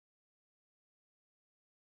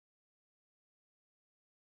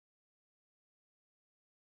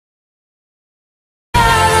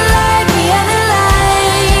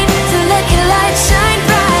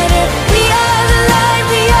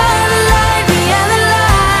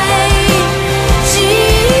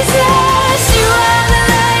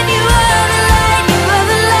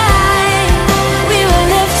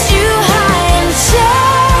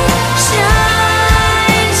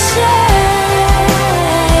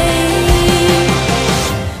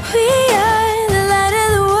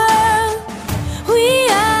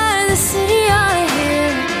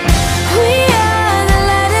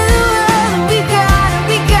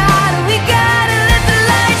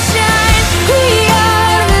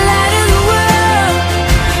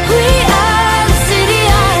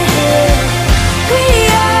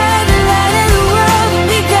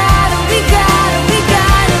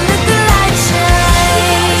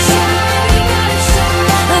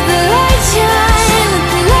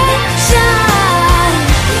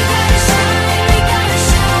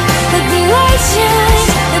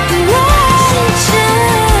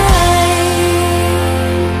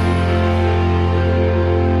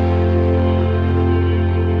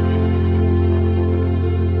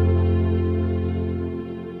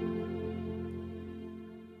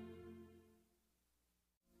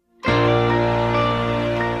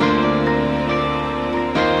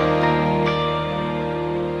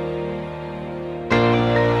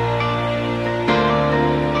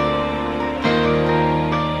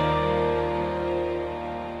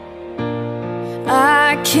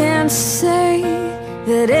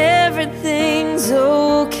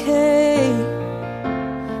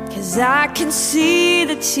'cause I can see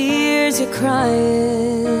the tears you're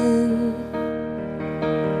crying.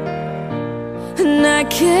 And I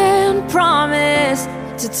can't promise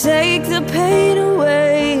to take the pain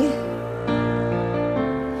away,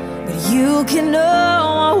 but you can know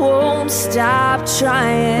I won't stop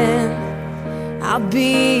trying. I'll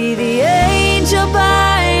be the angel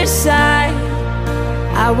by your side.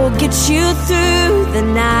 I will get you through the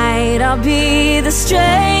night. I'll be the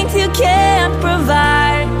strength you can't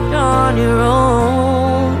provide on your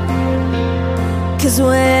own. 'Cause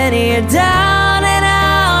when you're down and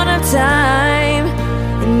out of time,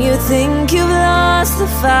 and you think you've lost the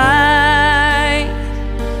fight,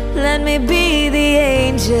 let me be the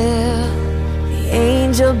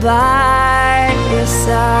angel by your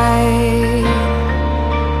side.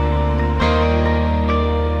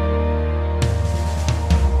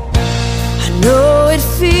 I know it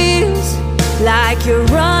feels like you're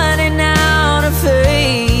running out of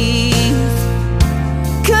faith,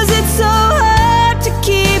 'cause it's so hard to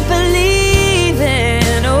keep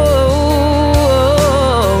believing. Oh,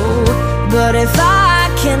 but if I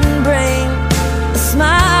can bring a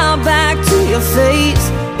smile back to your face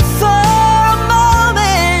for a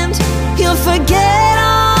moment, you'll forget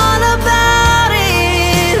all about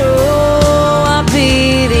it. Oh, I'll be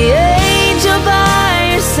the angel by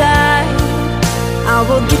your side. I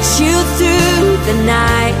will get you through the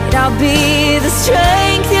night. I'll be the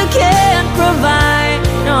strength you can't provide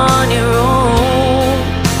on your own.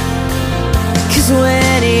 'Cause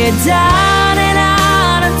when you're down and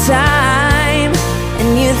out of time, and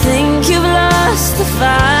you think you've lost the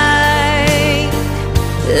fight,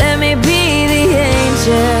 let me be the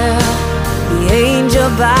angel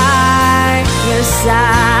by your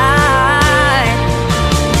side.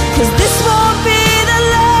 'Cause this won't be the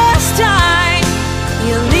last time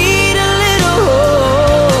you'll need a little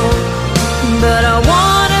hope, but I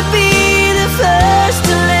wanna be the first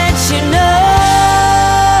to let you know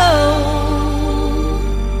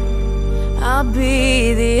I'll be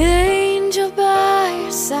the angel by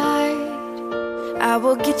your side. I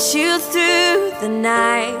will get you through the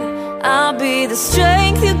night. I'll be the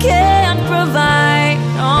strength you can't provide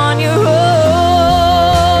on your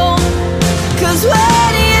own. 'Cause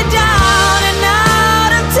when you're down and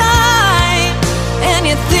out of time, and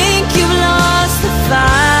you think you've lost the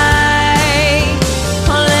fight,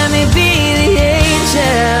 oh, let me be the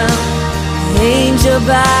angel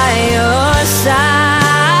by your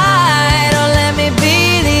side. Oh, let me be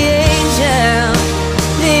the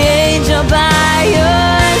angel by your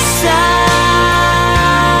side.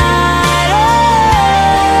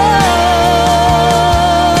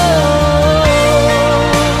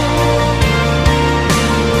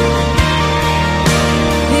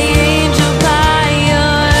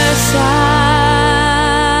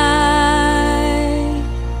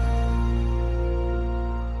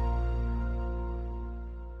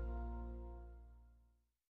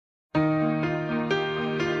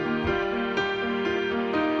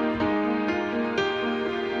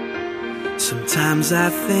 Sometimes I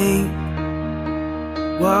think,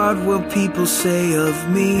 what will people say of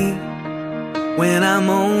me when I'm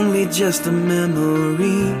only just a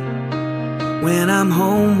memory, when I'm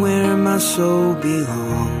home where my soul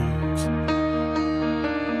belongs?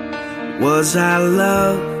 Was I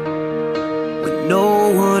loved when no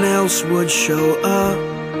one else would show up?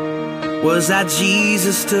 Was I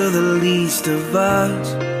Jesus to the least of us?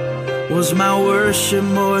 Was my worship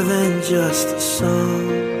more than just a song?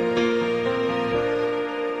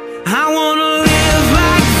 I wanna live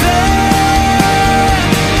like that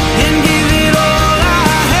and give it all I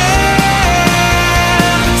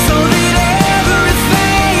have, so that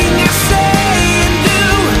everything I say and do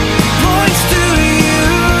points to you.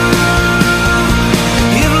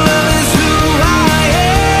 If love is who I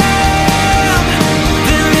am,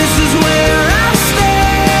 then this is where I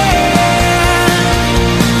stand,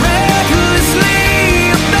 recklessly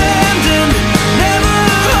abandoned, never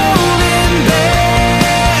holding back.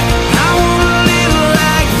 I wanna live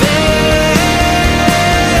like that.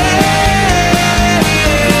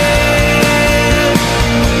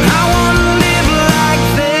 I wanna live like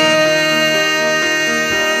that.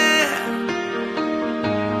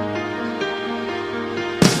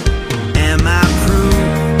 Am I proof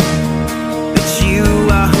that you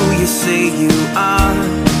are who you say you are?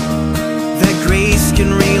 That grace can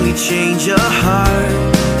really change a heart?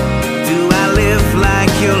 Do I live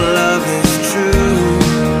like your love is true?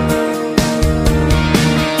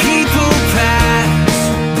 People pass,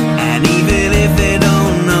 and even if they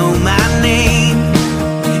don't know my name,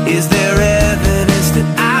 is there evidence that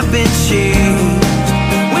I've been changed?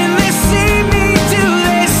 When they see me, do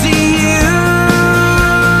they see you?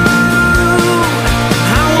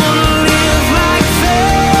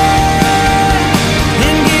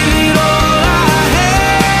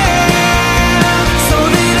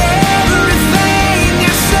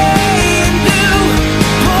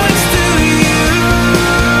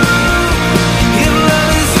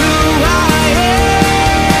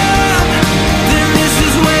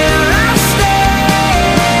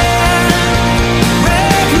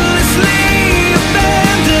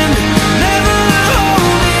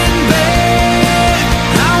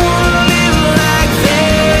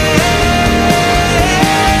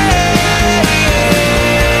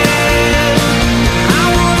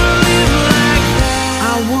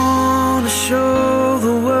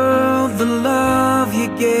 you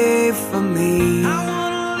gave for me. I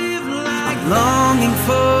wanna live like I'm longing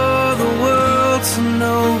for the world to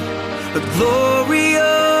know the glory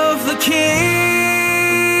of the King.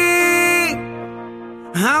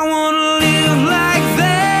 I wanna live like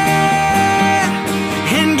that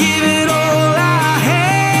and give it all I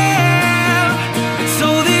have, so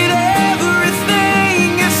that everything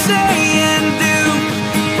I say and do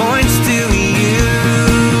points to you.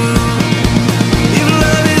 If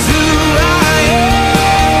love is who I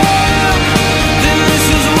am, then this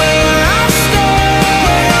is where I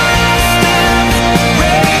stand,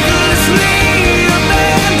 recklessly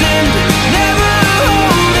abandoned, never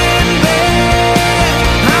holding back.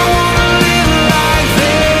 I wanna live like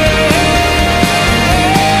that.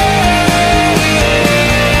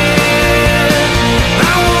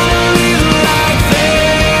 I wanna live like that.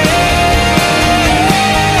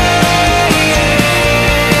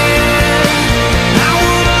 I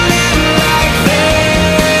wanna live like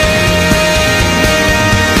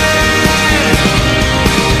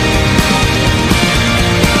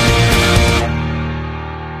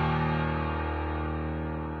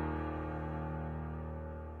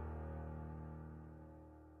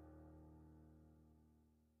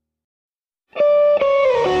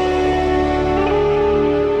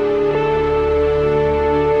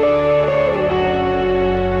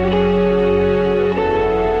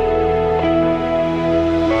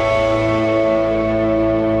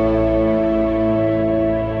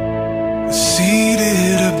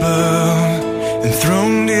seated above,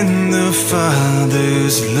 enthroned in the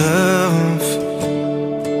Father's love,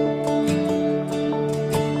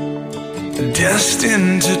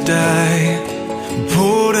 destined to die,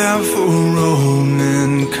 poured out for all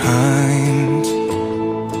mankind.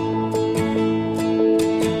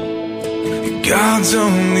 God's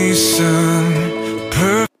only Son,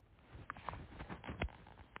 perfect.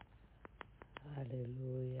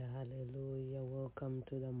 Hallelujah, hallelujah. Welcome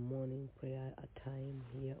to the morning prayer time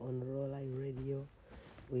here on Rolleye Radio.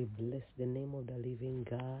 We bless the name of the living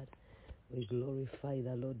God. We glorify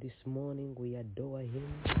the Lord this morning. We adore Him,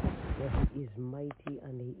 for He is mighty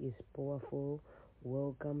and He is powerful.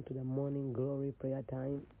 Welcome to the morning glory prayer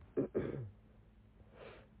time.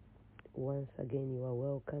 Once again, you are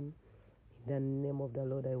welcome. In the name of the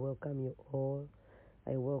Lord, I welcome you all.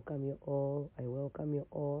 I welcome you all. I welcome you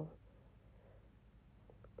all.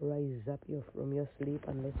 Rise up from your sleep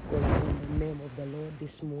and let's call upon the name of the Lord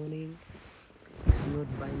this morning. It's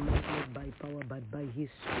not by might, not by power, but by His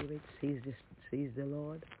Spirit, says the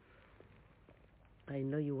Lord. I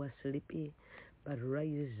know you are sleepy, but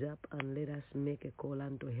rise up and let us make a call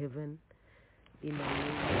unto heaven in the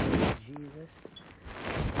name of Jesus.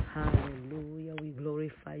 Hallelujah. We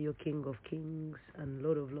glorify you, King of Kings and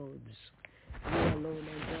Lord of Lords. You alone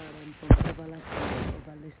are God, and from everlasting to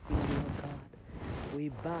everlasting you are God. We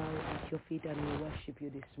bow at your feet and we worship you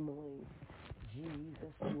this morning.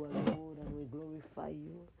 Jesus, you are Lord, and we glorify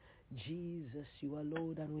you. Jesus, you are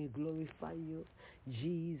Lord, and we glorify you.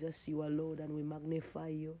 Jesus, you are Lord, and we magnify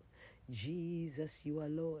you. Jesus, you are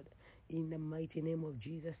Lord. In the mighty name of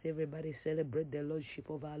Jesus, everybody celebrate the Lordship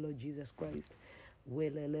of our Lord Jesus Christ. We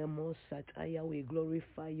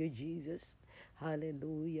glorify you, Jesus.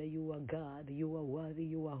 Hallelujah. You are God. You are worthy.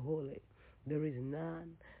 You are holy. There is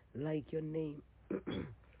none like your name.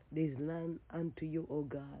 There is none unto you, O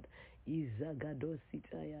God.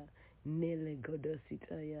 Izagadositaya,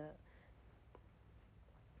 Nelegodositaya.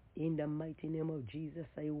 In the mighty name of Jesus,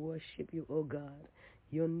 I worship you, O God.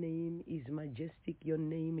 Your name is majestic. Your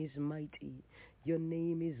name is mighty. Your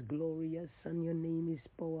name is glorious, and your name is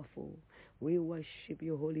powerful. We worship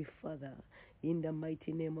you, Holy Father, in the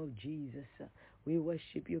mighty name of Jesus. We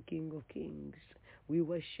worship you, King of Kings. We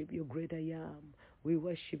worship you, Great I Am. We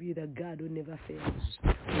worship you, the God who never fails.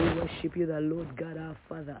 We worship you, the Lord God our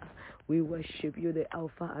Father. We worship you, the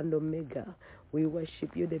Alpha and Omega. We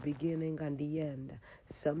worship you, the beginning and the end.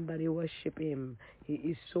 Somebody worship Him. He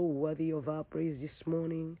is so worthy of our praise this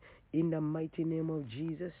morning. In the mighty name of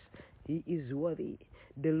Jesus, He is worthy.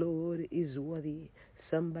 The Lord is worthy.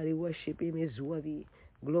 Somebody worship Him. He is worthy.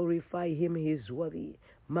 Glorify Him. He is worthy.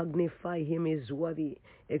 Magnify Him. He is worthy.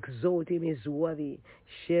 Exalt Him. He is worthy.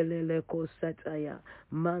 Shelele ko sataya,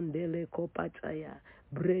 mandele ko pataya,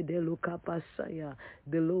 bredelu kapasaya.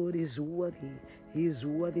 The Lord is worthy. He is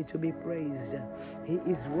worthy to be praised. He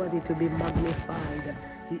is worthy to be magnified.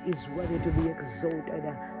 He is worthy to be exalted.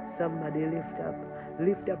 Somebody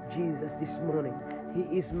lift up Jesus this morning.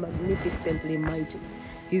 He is magnificently mighty.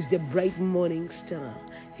 He is the bright morning star.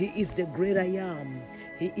 He is the great I am.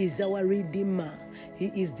 He is our Redeemer. He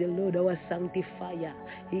is the Lord our sanctifier.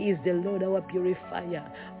 He is the Lord our purifier.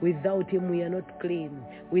 Without him we are not clean.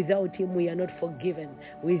 Without him we are not forgiven.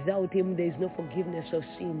 Without him there is no forgiveness of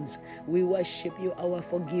sins. We worship you, our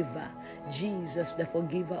forgiver. Jesus, the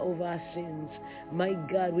forgiver of our sins. My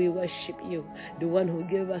God, we worship you, the one who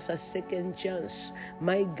gave us a second chance,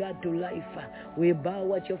 my God, to life. We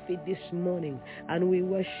bow at your feet this morning and we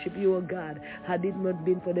worship you, O God. Had it not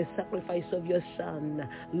been for the sacrifice of your Son,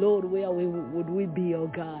 Lord, where would we be, O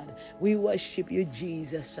God? We worship you,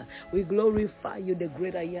 Jesus. We glorify you, the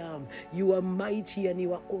great I am. You are mighty and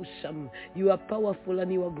you are awesome. You are powerful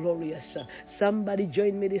and you are glorious. Somebody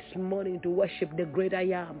join me this morning to worship the great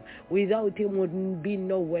I am. Without him wouldn't be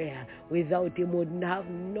nowhere. Without him wouldn't have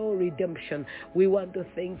no redemption. We want to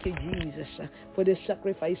thank you, Jesus, for the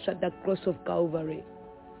sacrifice at the cross of Calvary.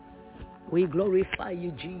 We glorify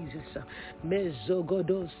you, Jesus.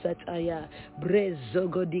 Mezogodo sataya,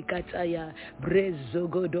 brezogodi kataya,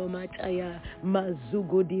 brezogodo mataya,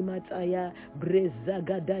 mazugodi mataya,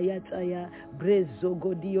 brezagadaya taya,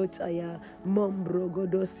 brezogodio taya,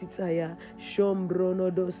 mombrogodo sitaya,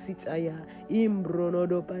 shombronodo sitaya,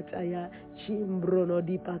 imbronodo pataya, chimbrono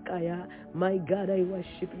dipakaya. My God, I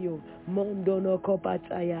worship you. Mondono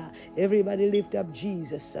kopataya. Everybody lift up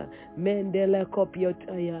Jesus. Mendele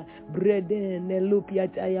kopiotaya. Bredene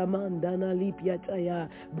lupiataya. Mandana lipiataya.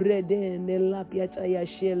 Bredene lapiataya.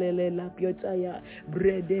 Shelele lapiotaya.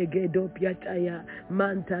 Bredege dopiataya.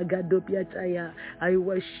 Manta gadopiataya. I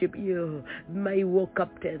worship you, my war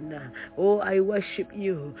captain. Oh, I worship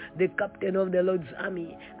you, the captain of the Lord's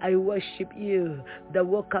army. I worship you, the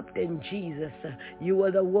war captain, Jesus. You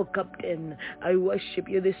are the war captain. I worship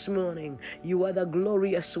you this morning. You are the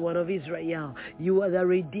glorious one of Israel. You are the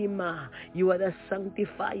redeemer. You are the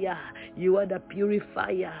sanctifier. You are the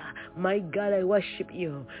purifier. My God, I worship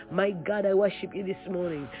you. My God, I worship you this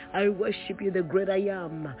morning. I worship you, the great I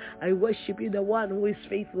am. I worship you, the one who is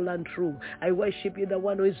faithful and true. I worship you, the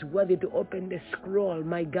one who is worthy to open the scroll.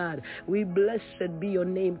 My God, we blessed be your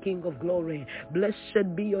name, King of glory.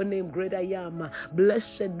 Blessed be your name, great I am.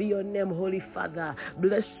 Blessed be your name, Holy Father.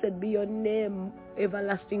 Blessed be your name,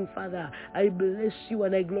 everlasting Father. I bless you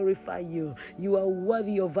and I glorify you. You are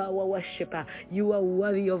worthy of our worship. You are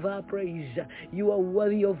worthy of our praise. You are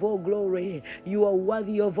worthy of all glory. You are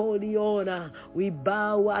worthy of all the honor. We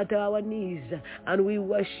bow at our knees and we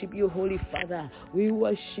worship you, Holy Father. We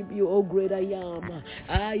worship you, O great I am.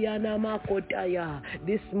 Ayana Makotaya.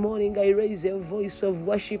 This morning I raise a voice of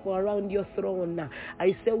worship around your throne.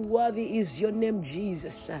 I say, worthy is your name,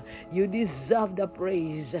 Jesus. You deserve the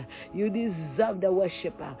praise. You deserve the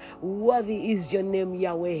worship. Worthy is your name,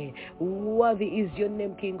 Yahweh. Worthy is your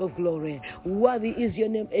name, King of glory. Worthy is your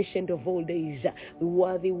name, Ancient of all days.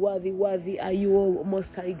 Worthy, worthy, worthy are you, O Most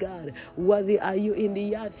High God. Worthy are you in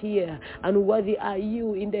the earth here, and worthy are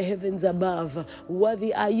you in the heavens above.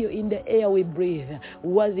 Worthy are you in the air we breathe.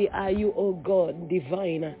 Worthy are you, O God,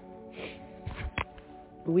 divine.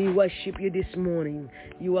 We worship you this morning.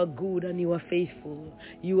 You are good and you are faithful.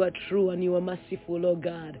 You are true and you are merciful, oh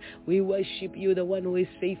God. We worship you, the one who is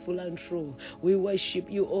faithful and true. We worship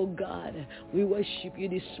you, oh God. We worship you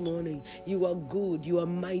this morning. You are good, you are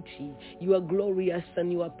mighty, you are glorious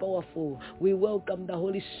and you are powerful. We welcome the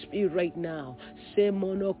Holy Spirit right now.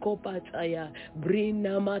 Semonokopataya,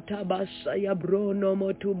 Brina matabasaya, Brono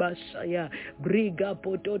motubasaya, Briga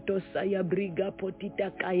pototosaya, Briga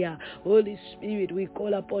potitakaya. Holy Spirit, we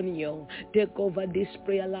call upon you. Take over this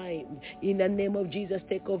prayer line. In the name of Jesus,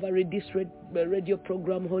 take over this radio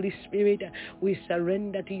program. Holy Spirit, we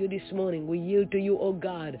surrender to you this morning. We yield to you, oh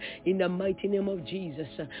God, in the mighty name of Jesus.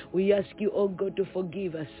 We ask you, oh God, to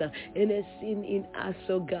forgive us any sin in us,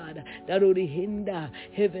 oh God, that would hinder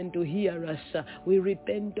heaven to hear us. We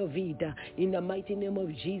repent of it. In the mighty name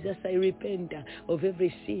of Jesus, I repent of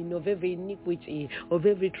every sin, of every iniquity, of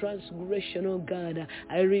every transgression, oh God.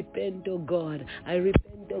 I repent, oh God. I repent,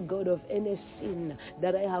 O God, of any sin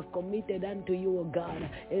that I have committed unto you, O God,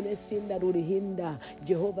 any sin that would hinder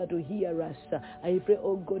Jehovah to hear us. I pray,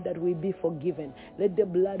 O God, that we be forgiven. Let the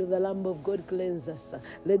blood of the Lamb of God cleanse us.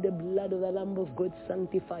 Let the blood of the Lamb of God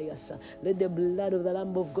sanctify us. Let the blood of the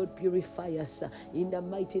Lamb of God purify us. In the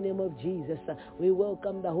mighty name of Jesus, we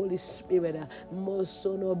welcome the Holy Spirit.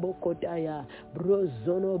 Mosono bokotaya,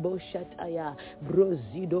 brozono boshataya,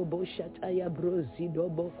 brozido boshataya, brozido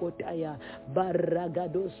bokotaya,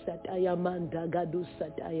 baragado sataya, manta gadu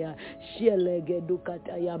sataya, shelege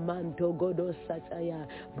dukataya, manto godo sataya,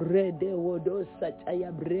 brede wodo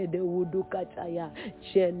sataya, brede wudukataya,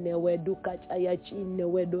 chene wedukataya, chine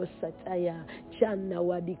wedo sataya, Shana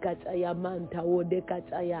wadikataya manta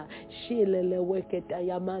wodekataya. Shilele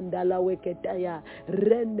weketaya mandala weketaya.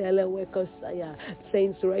 Rendele wekosaya.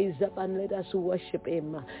 Saints, rise up and let us worship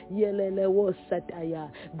him. Yelele wasataya.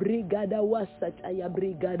 Brigada wasataya.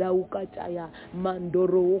 Brigada ukataya.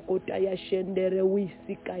 Mandoro ukotaya shendere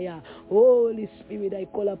wisikaya. Holy Spirit, I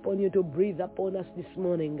call upon you to breathe upon us this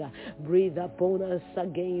morning. Breathe upon us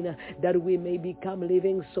again, that we may become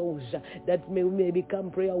living souls, that we may become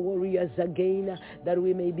prayer warriors again, that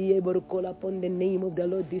we may be able to call upon the name of the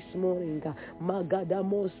Lord this morning.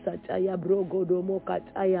 Magadamo sataya brogodomo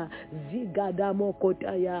kataya zigadamo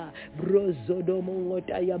kotaya brozodomo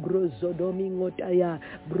ngotaya brozodomi ngotaya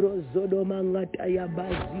brozodoma ngataya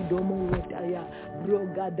bazidomo ngotaya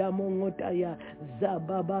brogadamo ngotaya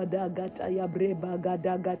zababada gataya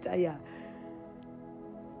brebagada gataya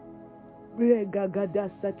bregagada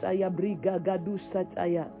sataya brigagadu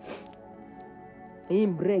sataya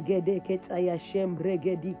Imbregede ketaya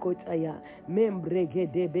shembregedi kotaya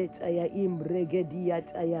membregede betaya imbregedi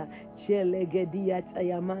ataya chelegedi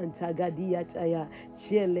ataya manta gadi ataya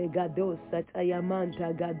chelegado sataya manta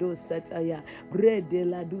gado sataya brede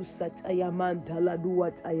ladu sataya manta ladu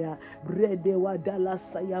ataya brede wadala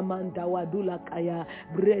saya manta wadula kaya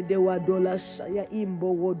brede wadola saya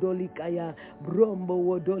imbo wodoli kaya brombo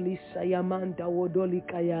wodoli saya manta wodoli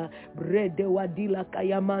kaya brede wadila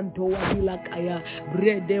kaya manto wadila kaya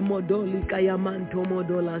brede modoli kaya manto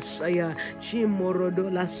modola saya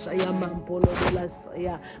chimorodola saya mampolo dola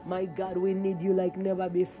saya. My God, we need you like never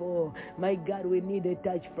before. My God, we need a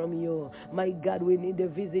touch from you. My God, we need a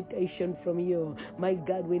visitation from you. My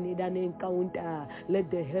God, we need an encounter. Let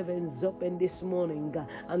the heavens open this morning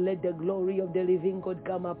and let the glory of the living God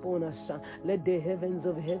come upon us. Let the heavens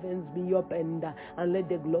of heavens be opened and let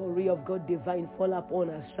the glory of God divine fall upon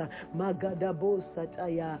us. Magadabu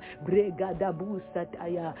sataya, bregadabu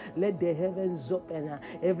sataya. Let the heavens open.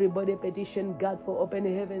 Everybody petition God for open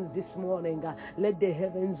heavens this morning. Let the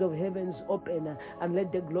heavens of heavens open and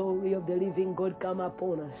let the glory of the living God come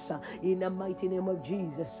upon us. In the mighty name of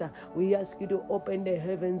Jesus, we ask you to open the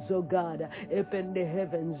heavens, oh God. Open the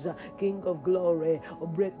heavens, King of glory.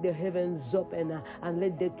 Break the heavens open and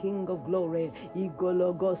let the King of glory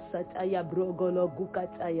igologo sataya brogolo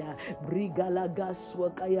gukataya brigalaga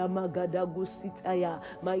swakaya magadagusitaya.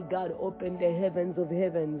 My God, open the heavens of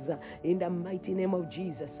heavens in the mighty name of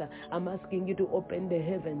Jesus. I'm asking you to open the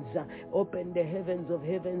heavens. Open the heavens of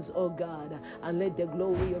heavens, oh God, and let the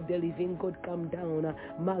glory of the living God come down.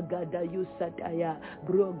 Magada yusataya,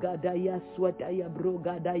 brogada yaswataya,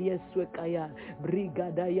 brogada yeswekaya,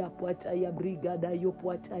 brigada yapwataya, brigada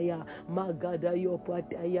yopwataya, magada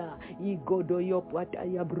yopwataya, igodo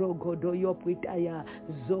yopwataya, brogodo yopwitaya,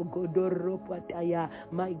 zogodo ropwataya.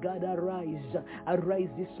 My God, arise. Arise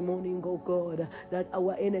this morning, oh God, that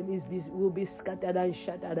our enemies will be scattered and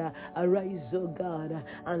shattered. Arise, oh God,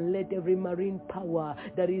 and let every marine power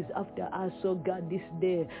that is after us, oh God, this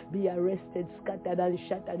day be arrested, scattered and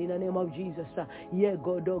shattered in the name of Jesus. Yeah,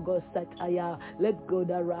 God, oh God, sataya. Let God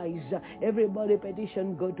arise. Everybody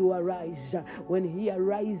petition God to arise. When he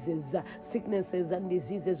arises, sicknesses and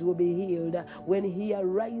diseases will be healed. When he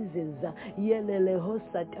arises, yelele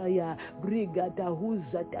hosataya, brigata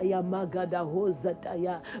huzataya, magada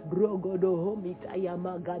hosataya, brogodo homitaya,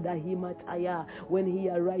 magada himataya. When he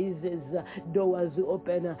arises, doors will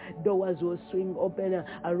open, doors will swing open.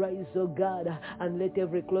 Arise, oh God, and let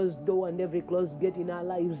every closed door and every closed gate in our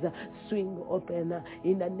lives swing open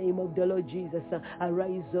in the name of the Lord Jesus.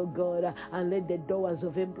 Arise, oh God, and let the doors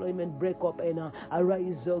of employment break open.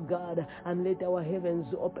 Arise, oh God, and let our heavens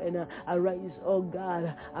open. Arise, oh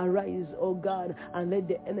God, arise, oh God, and let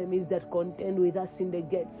the enemies that contend with us in the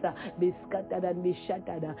gates be scattered and be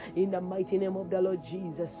shattered in the mighty name of the Lord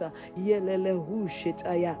Jesus. Yelele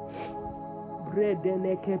hushitaya.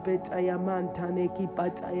 Bredene kepetaya mantane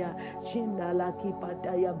kipataya china la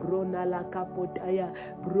kipataya brona la kapotaya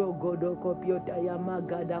brogodo kopiotaya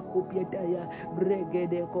magada kopiotaya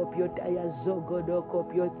bregede kopiotaya zogodo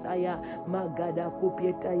kopiotaya magada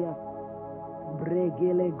kopiotaya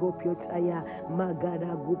Bregele gopiotaya,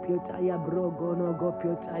 magada gopiotaya, brogono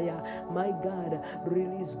gopiotaya. My God,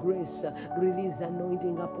 release grace, release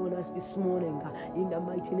anointing upon us this morning in the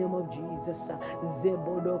mighty name of Jesus.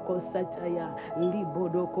 Zebodoko sataya,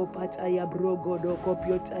 libodoko pataya, brogodo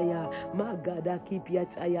kopiotaya, magada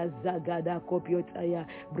kipiataya, zagada kopiotaya,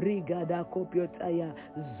 brigada kopiotaya,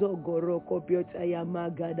 zogoro kopiotaya,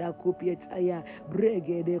 magada kopiotaya,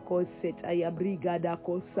 bregede kosetaya, brigada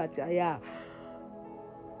kosataya.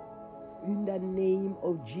 In the name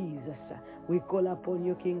of Jesus, We call upon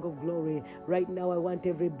you, King of Glory. Right now, I want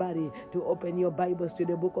everybody to open your Bibles to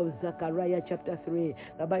the book of Zechariah chapter 3.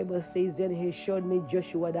 The Bible says, then he showed me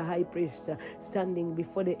Joshua the high priest standing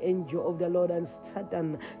before the angel of the Lord, and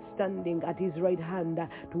Satan standing at his right hand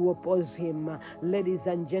to oppose him. Ladies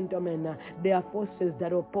and gentlemen, there are forces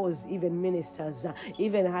that oppose even ministers,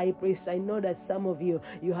 even high priests. I know that some of you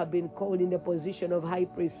have been called in the position of high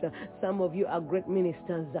priest. Some of you are great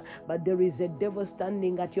ministers, but there is a devil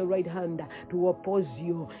standing at your right hand to oppose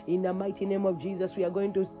you. In the mighty name of Jesus, we are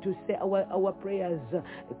going to say our prayers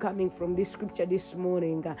coming from this scripture this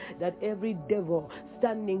morning, that every devil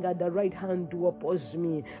standing at the right hand to oppose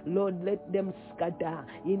me, Lord, let them scatter.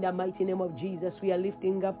 In the mighty name of Jesus, we are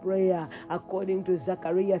lifting up prayer according to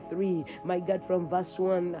Zechariah 3, my God, from verse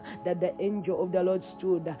 1, that the angel of the Lord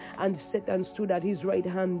stood and Satan stood at his right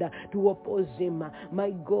hand to oppose him. My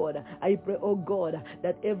God, I pray, oh God,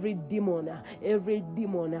 that every demon, every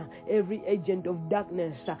agent of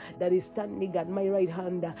darkness that is standing at my right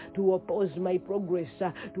hand to oppose my progress,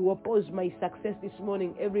 to oppose my success this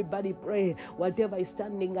morning, everybody pray. Whatever is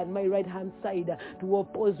standing at my right hand side to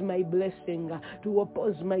oppose my blessing, to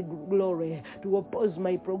oppose my glory, to oppose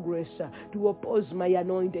my progress, to oppose my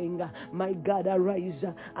anointing, my God, arise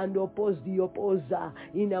and oppose the opposer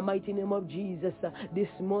in the mighty name of Jesus. This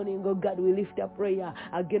morning, oh God, we lift up prayer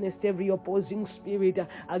against every opposing spirit,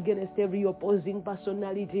 against every opposing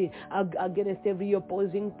personality, against every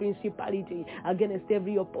opposing principality, against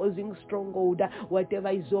every opposing stronghold, whatever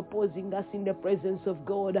is opposing us in the presence of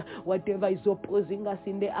God, whatever is opposing us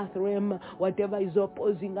in the earth realm, whatever is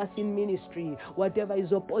opposing us in ministry, whatever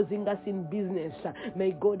is opposing us in business,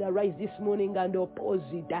 may God arise this morning and oppose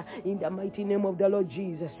it in the mighty name of the Lord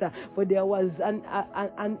Jesus. For there was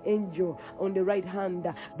an angel on the right hand,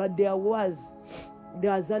 but there was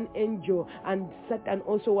an angel, and Satan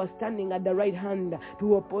also was standing at the right hand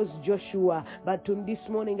to oppose Joshua. But this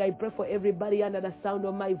morning I pray for everybody under the sound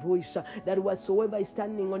of my voice, that whatsoever is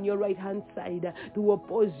standing on your right hand side to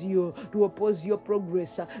oppose you, to oppose your progress,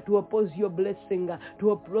 to oppose your blessing,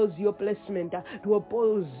 to oppose your placement, to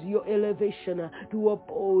oppose your elevation, to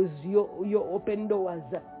oppose your open doors,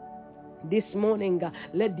 this morning,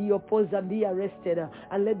 let the opposer be arrested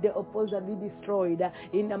and let the opposer be destroyed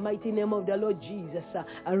in the mighty name of the Lord Jesus.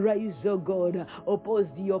 Arise, O God, oppose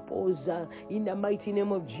the opposer in the mighty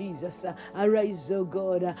name of Jesus. Arise, O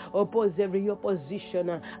God, oppose every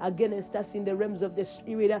opposition against us in the realms of the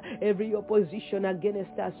Spirit, every opposition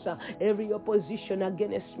against us, every opposition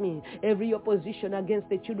against me, every opposition against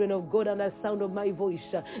the children of God and the sound of my voice.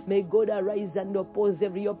 May God arise and oppose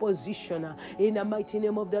every opposition in the mighty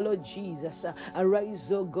name of the Lord Jesus. Arise,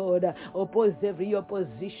 O God, oppose every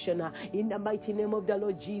opposition in the mighty name of the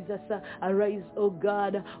Lord Jesus. Arise, O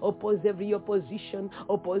God, oppose every opposition,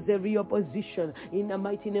 oppose every opposition in the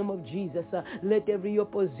mighty name of Jesus. Let every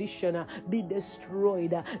opposition be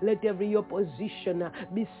destroyed. Let every opposition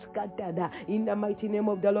be scattered in the mighty name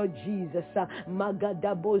of the Lord Jesus.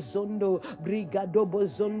 Magadabozondo,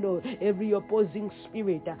 Brigadobozondo, every opposing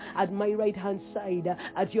spirit at my right hand side,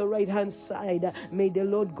 at your right hand side, may the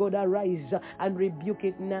Lord God arise and rebuke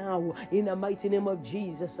it now in the mighty name of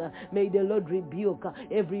Jesus. May the Lord rebuke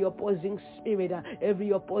every opposing spirit, every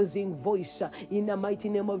opposing voice in the mighty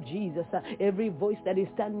name of Jesus. Every voice that is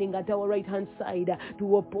standing at our right hand side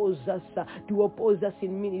to oppose us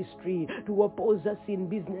in ministry, to oppose us in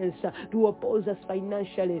business, to oppose us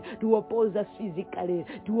financially, to oppose us physically,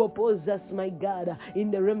 to oppose us, my God, in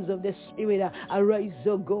the realms of the Spirit. Arise,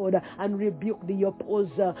 O God, and rebuke the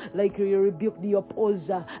opposer like you rebuke the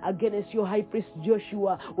opposer against your high priest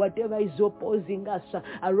Joshua. Whatever is opposing us,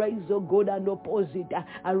 arise, O God, and oppose it.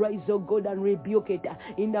 Arise, O God, and rebuke it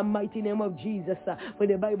in the mighty name of Jesus. For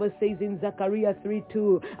the Bible says in Zechariah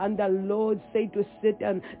 3:2, and the Lord said to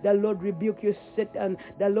Satan, the Lord rebuke you, Satan.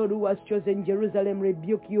 The Lord who has chosen Jerusalem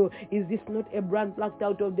rebuke you. Is this not a brand plucked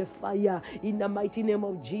out of the fire? In the mighty name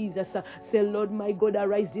of Jesus, say, Lord my God,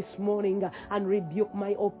 arise this morning and rebuke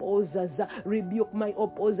my opposers. Rebuke my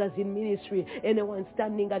opposers in ministry. Anyone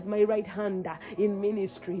standing at my right hand in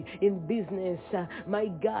ministry, in business, my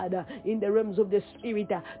God, in the realms of the Spirit,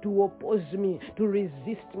 to oppose me, to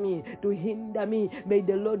resist me, to hinder me. May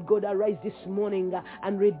the Lord God arise this morning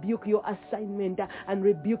and rebuke your assignment and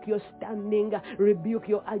rebuke your standing, rebuke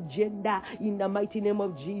your agenda in the mighty name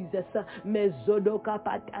of Jesus. Mezodoka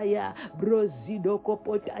pataya, brozidoko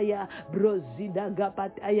potaya, brozida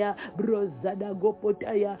gapataya, brozada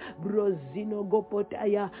gopotaya, brozino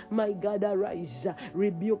gopotaya. My God, arise,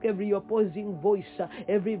 rebuke every opposing voice,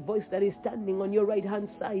 every voice that is standing on your right hand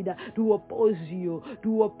side to oppose you,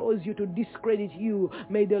 to discredit you.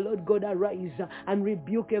 May the Lord God arise and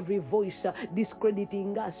rebuke every voice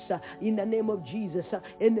discrediting us in the name of Jesus.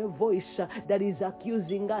 Any voice that is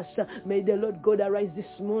accusing us, may the Lord God arise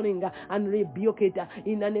this morning and rebuke it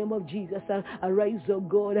in the name of Jesus. Arise, oh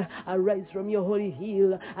God, arise from your holy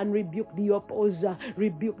hill and rebuke the opposer,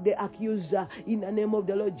 rebuke the accuser in the name of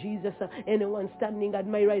the Lord Jesus. Anyone standing at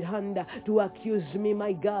my right hand to accuse me,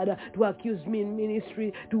 my God, to accuse me in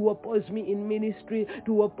ministry, to oppose me in ministry,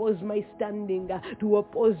 to oppose my standing, to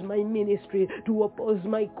oppose my ministry, to oppose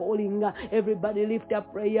my calling. Everybody lift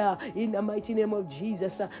up prayer in the mighty name of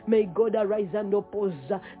Jesus. May God arise and oppose.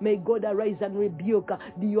 May God arise and rebuke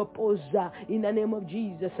the opposer in the name of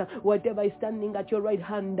Jesus. Whatever is standing at your right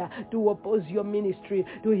hand to oppose your ministry,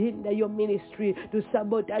 to hinder your ministry, to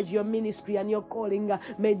sabotage your ministry and your calling,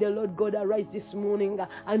 may the Lord God arise this morning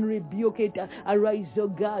and rebuke it. Arise, oh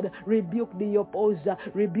God, rebuke the opposer,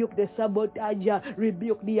 rebuke the sabotager,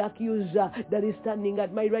 rebuke the accuser that is standing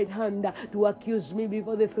at my right hand to accuse me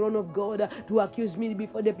before the throne of God, to accuse me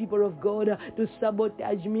before the people of God, to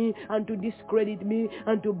sabotage me and to discredit me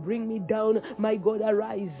and to bring me down. My God,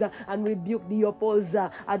 arise and rebuke the opposer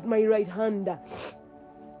at my right hand.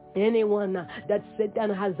 Anyone that Satan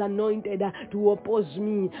has anointed to oppose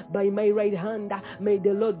me by my right hand, may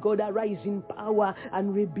the Lord God arise in power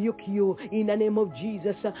and rebuke you in the name of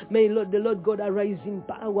Jesus. May the Lord God arise in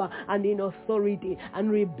power and in authority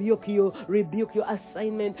and rebuke you, rebuke your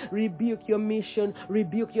assignment, rebuke your mission,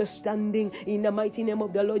 rebuke your standing in the mighty name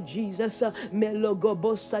of the Lord Jesus.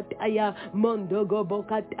 Melogobosataya,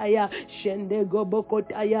 Mondogobokataya,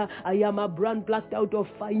 Shendegobokotaya. I am a brand plucked out of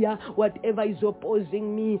fire. Whatever is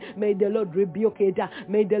opposing me, may the Lord rebuke it.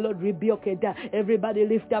 May the Lord rebuke it. Everybody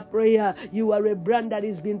lift up prayer. You are a brand that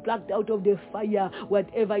is being plucked out of the fire.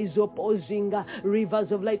 Whatever is opposing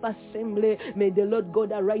Rivers of Life Assembly, may the Lord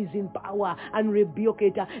God arise in power and rebuke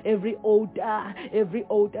it. Every altar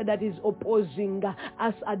that is opposing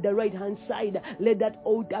us at the right hand side, let that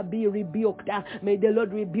altar be rebuked. May the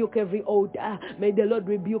Lord rebuke every altar. May the Lord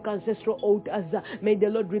rebuke ancestral altars. May the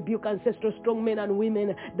Lord rebuke ancestral strong men and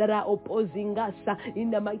women that are opposing us in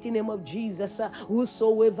the mighty name of Jesus.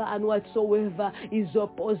 Whosoever and whatsoever is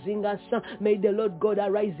opposing us, may the Lord God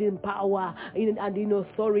arise in power and in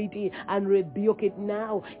authority and rebuke it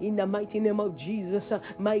now in the mighty name of Jesus.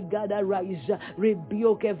 My God, arise,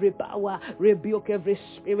 rebuke every power, rebuke every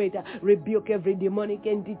spirit, rebuke every demonic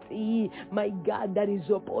entity, my God, that is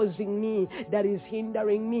opposing me, that is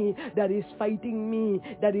hindering me, that is fighting me,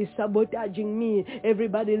 that is sabotaging me.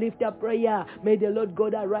 Everybody lift up prayer. May the Lord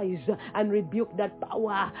God arise and rebuke that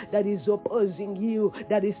power that is opposing you,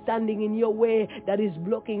 that is standing in your way, that is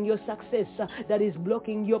blocking your success, that is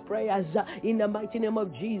blocking your prayers in the mighty name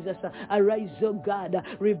of Jesus. Arise, oh God,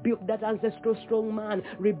 rebuke that ancestral strong man,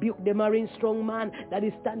 rebuke the marine strong man that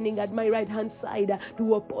is standing at my right hand side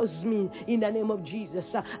to oppose me in the name of Jesus.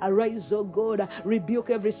 Arise, oh God,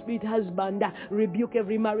 rebuke every spirit husband, rebuke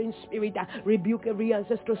every marine spirit, rebuke every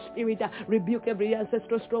ancestral spirit, rebuke every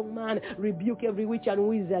ancestral strong man, rebuke every witch and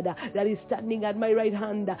wizard that is standing at my right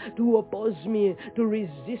hand to oppose me, to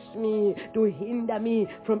resist me, to hinder me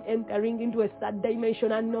from entering into a third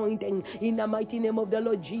dimension anointing in the mighty name of the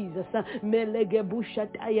Lord Jesus.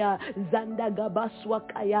 Melegebushataya,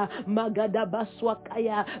 Zandagabaswakaya,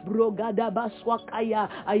 Magadabaswakaya, Brogadabaswakaya.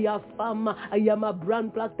 I affirm, I am a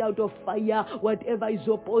brand plucked out of fire. Whatever is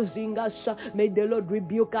opposing us, may the Lord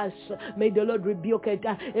rebuke us. May the Lord rebuke it.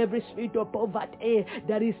 Every spirit of poverty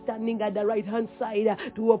that is standing at the right hand side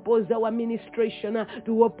to oppose our administration,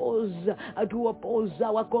 to oppose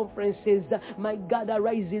our conferences, my God,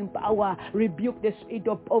 arise in power. Rebuke the spirit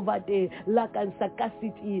of poverty, lack and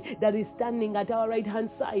scarcity that is standing at our right hand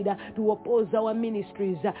side to oppose our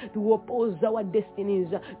ministries, to oppose our destinies,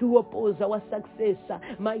 to oppose our success.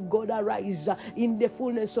 My God, arise in the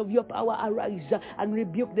fullness of your power. Arise and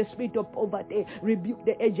rebuke the spirit of poverty, rebuke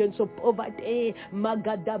the agents of poverty.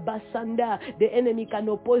 Magadabasanda, the enemy can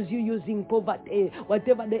oppose you using poverty.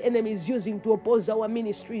 Whatever the enemy is using to oppose our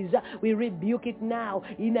ministries, we rebuke it now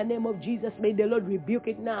in the name of Jesus. May the Lord rebuke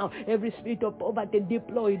it now. Every spirit of poverty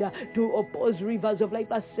deployed to oppose Rivers of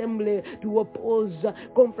Life Assembly, to oppose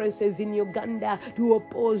conferences in Uganda, to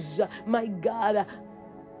oppose, my God,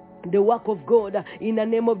 the work of God in the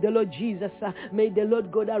name of the Lord Jesus. May the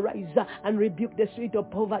Lord God arise and rebuke the spirit of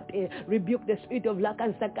poverty, rebuke the spirit of lack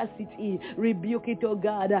and scarcity, rebuke it, oh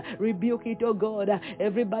God, rebuke it, oh God.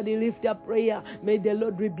 Everybody lift up prayer. May the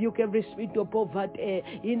Lord rebuke every spirit of poverty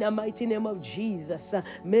in the mighty name of Jesus.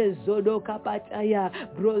 Mezodo kapataya,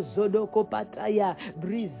 brozodo kopataya,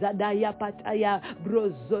 brizadaya pataya,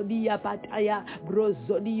 brozodia pataya,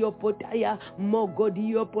 brozodio potaya,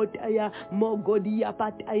 mogodio potaya, mogodia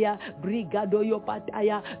pataya, brigado yo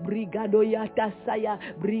pataya, brigado ya tasaya,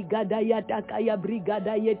 brigada ya takaya,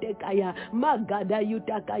 brigada yetekaya, magada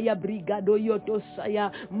yutakaya, brigado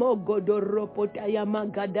yotosaya, mogodo ropotaya,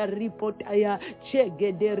 magada ripotaya,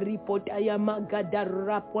 chegede ripotaya, magada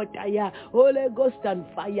rapotaya. Holy Ghost and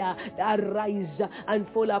fire, arise and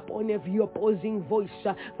fall upon every opposing voice,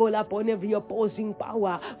 fall upon every opposing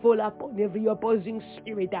power, fall upon every opposing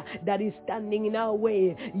spirit that is standing in our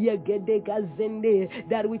way.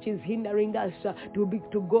 That which is hindering us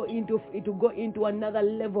to go into another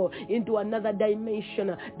level, into another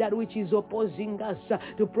dimension, that which is opposing us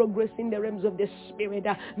to progress in the realms of the spirit.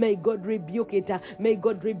 May God rebuke it. May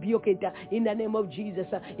God rebuke it in the name of Jesus.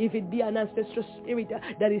 If it be an ancestral spirit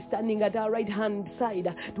that is standing at our right hand side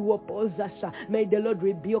to oppose us, may the Lord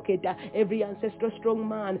rebuke it. Every ancestral strong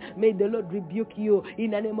man, may the Lord rebuke you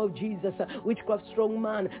in the name of Jesus. Witchcraft strong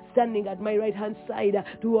man standing at my right hand side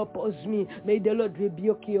to oppose me, may the Lord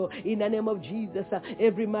rebuke you in the name of Jesus.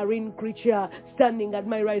 Every marine creature standing at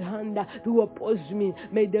my right hand to oppose me,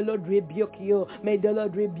 may the Lord rebuke you, may the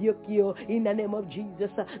Lord rebuke you in the name of Jesus.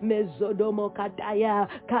 Mezodomo kataya,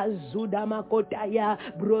 kazudama kotaya,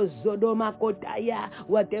 brozodoma kotaya,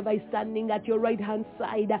 whatever is standing at your right hand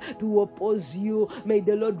side to oppose you, may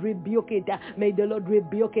the Lord rebuke it, may the Lord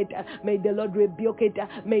rebuke it, may the Lord rebuke it,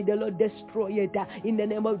 may the Lord destroy it in the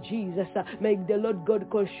name of Jesus. May the Lord God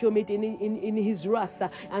consume it in his wrath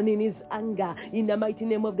and in his anger in the mighty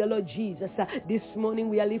name of the Lord Jesus. This morning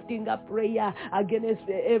we are lifting up prayer against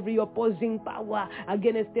every opposing power,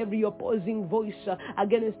 against every opposing voice,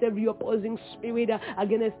 against every opposing spirit,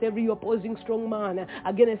 against every opposing strong man,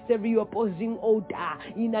 against every opposing altar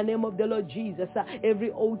in the name of the Lord Jesus.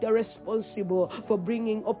 Every altar responsible for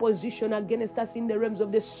bringing opposition against us in the realms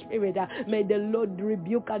of the spirit, may the Lord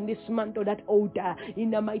rebuke and dismantle that altar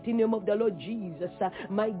in the mighty name of the Lord Jesus.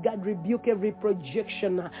 My God, rebuke every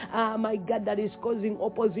projection, my God, that is causing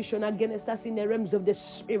opposition against us in the realms of the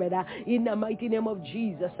spirit. In the mighty name of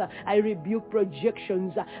Jesus, I rebuke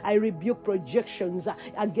projections. I rebuke projections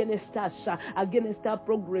against us, against our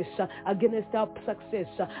progress, against our success,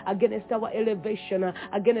 against our elevation,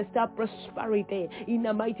 against our prosperity. In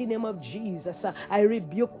the mighty name of Jesus, I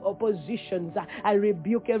rebuke oppositions. I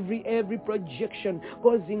rebuke every projection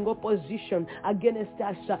causing opposition against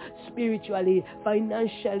us spiritually,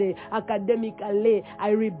 financially, academically. I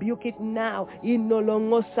rebuke it now.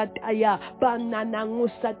 Inolongosataya,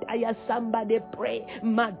 pananangusataya. Somebody pray.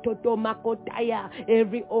 Matoto makotaya.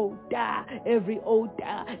 Every altar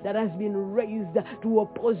that has been raised to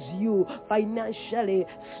oppose you financially,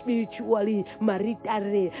 spiritually,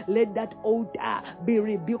 maritally, let that altar be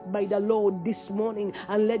rebuked by the Lord this morning,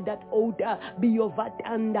 and let that altar be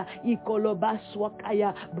overturned.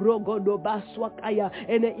 Ikolobaswakaya, brogodobaswakaya.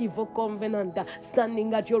 Any evil covenant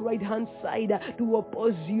standing at your right hand side to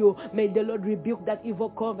oppose you, may the Lord rebuke that evil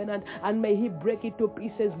covenant, and may he break it to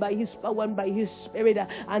pieces by his power and by his spirit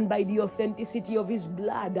and by the authenticity of his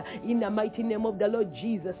blood in the mighty name of the Lord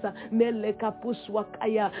Jesus.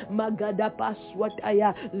 Melekapuswakaya,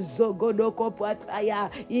 magadapaswataya, zogodokopataya,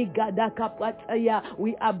 igadakapataya.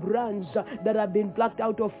 We are brands that have been plucked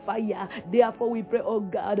out of fire. Therefore we pray, oh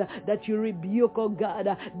God, that you rebuke, oh God,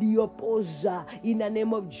 the opposer in the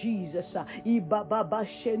name of Jesus. Ibaba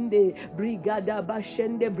bashende, brigada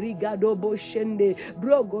bashende, brigado boshende,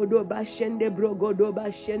 brogodo bashende, brogodo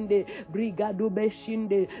bashende, brigado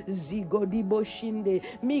beshinde, zigodi boshinde,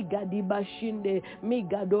 migadi bashinde,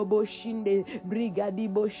 migado boshinde, brigadi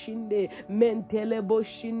boshinde, mentele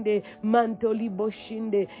boshinde, mantoli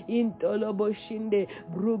boshinde, intolo boshinde,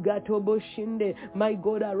 brugato boshinde. My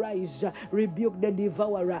God, arise, rebuke the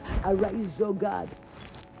devourer, arise, oh God.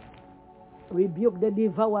 Rebuke the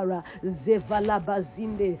devourer. Zevala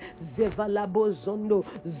bazinde, zevala bozondo,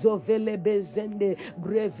 zovele bezende,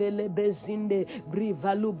 brevele bezinde,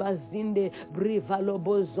 brivalu bazinde, brivalo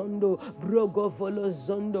bozondo, brogovolo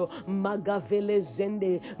zondo, magavele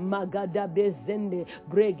zende, magada bezende,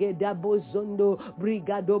 bregeda bozondo,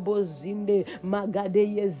 brigado bozinde,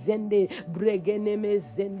 magade yezende, bregene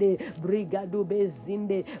mezende, brigado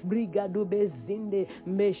bezinde,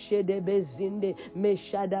 meshede bezinde,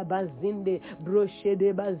 meshada bazinde,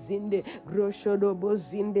 broshede bazinde, groshodo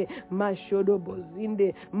bozinde, mashodo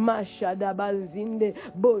bozinde, mashada bazinde,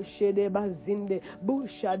 boshede bazinde,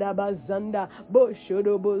 bushada bazanda,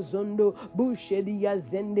 boshodo bozondo, bushedi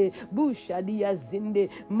yazende, bushadi yazinde,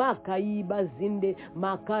 makai bazinde,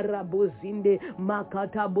 makara bozinde,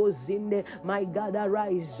 makata bozinde. My God,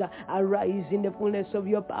 arise in the fullness of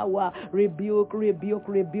your power. Rebuke,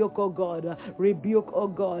 oh God. Rebuke, oh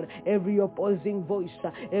God, every opposing voice,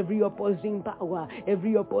 every opposing power,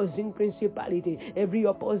 every opposing principality, every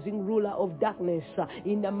opposing ruler of darkness,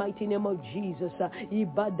 in the mighty name of Jesus.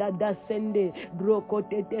 Ibadada sende,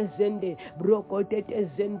 brokotete zende, brokotete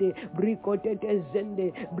zende, brikotete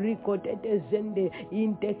zende, brikotete zende,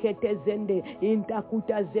 intekete zende,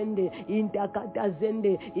 intakuta zende, intakata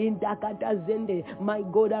zende, intakata zende. My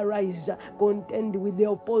God, arise, contend with the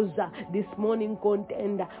opposer this morning,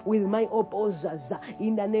 contend with my opposers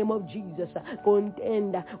in the name of Jesus,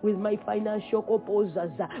 contend with my financial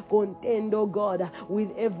opposers, contend, oh God, with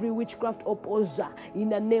every witchcraft opposer in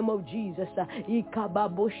the name of Jesus.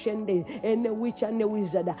 Any witch and a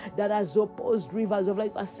wizard that has opposed Rivers of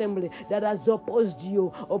Life Assembly, that has opposed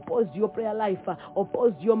your prayer life,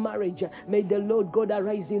 opposed your marriage, may the Lord God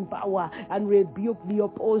arise in power and rebuke the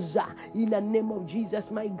opposer in the name of Jesus.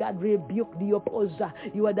 My God, rebuke the opposer.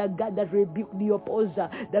 You are the God that rebuked the opposer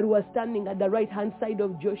that was standing at the right hand side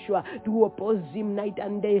of Joshua to oppose him night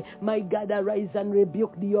and day. My God, arise and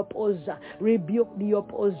rebuke the opposer. Rebuke the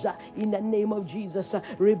opposer in the name of Jesus.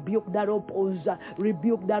 Rebuke that opposer.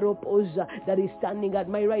 Rebuke that opposer that is standing at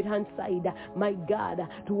my right hand side. My God,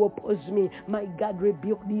 to oppose me. My God,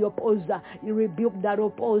 rebuke the opposer. You rebuke that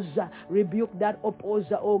opposer. Rebuke that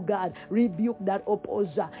opposer, oh God. Rebuke that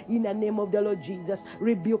opposer in the name of the Lord Jesus.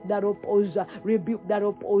 Rebuke that opposer. Rebuke that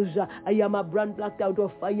opposer. I am a brand plucked out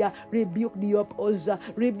of fire. Rebuke the opposer.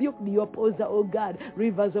 Rebuke the opposer, oh God.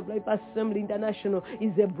 Rivers of Life Assembly International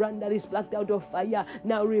is a brand that is plucked out of fire.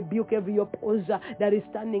 Now rebuke every opposer that is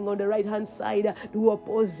standing on the right hand side to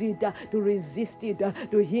oppose it, to resist it,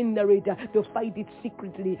 to hinder it, to fight it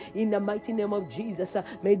secretly in the mighty name of Jesus.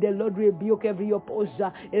 May the Lord rebuke every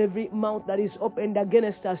opposer, every mouth that is opened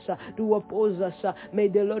against us to oppose us. May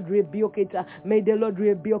the Lord rebuke it. May the Lord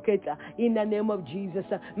rebuke it in the name of Jesus.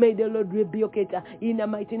 May the Lord rebuke it in the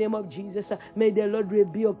mighty name of Jesus. May the Lord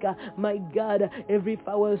rebuke, my God, every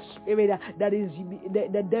foul spirit that is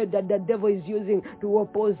the devil is using to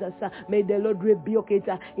oppose us. May the Lord rebuke it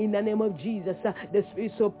in the name of Jesus. The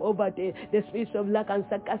spirits of poverty, the spirits of lack and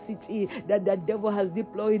scarcity that the devil has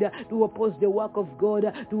deployed to oppose the work of God,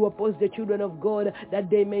 to oppose the children of God, that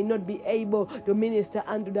they may not be able to minister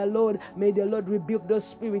unto the Lord. May the Lord rebuke those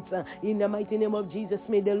spirits in the mighty name of Jesus.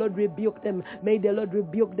 May the Lord rebuke them. May the Lord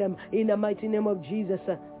rebuke them in the mighty name of Jesus.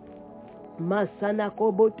 Masana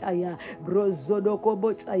kobotaya, brozodo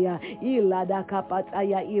kobotaya, ilada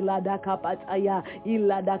kapataya, ilada kapataya,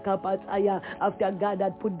 ilada kapataya. After God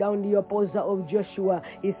had put down the opposer of Joshua,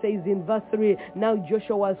 he says in verse 3, now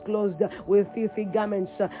Joshua was clothed with filthy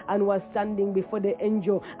garments and was standing before the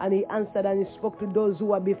angel, and he answered and he spoke to those who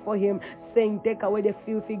were before him, saying, take away the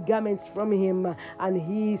filthy garments from him. And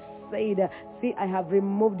he said, see, I have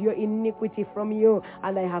removed your iniquity from you,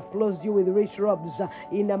 and I have clothed you with rich robes.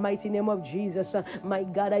 In the mighty name of Jesus, my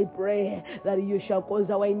God, I pray that you shall cause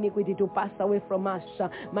our iniquity to pass away from us.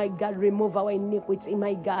 My God, remove our iniquity,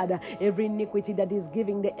 my God, every iniquity that is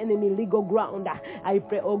giving the enemy legal ground. I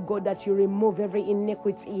pray, oh God, that you remove every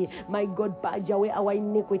iniquity. My God, purge away our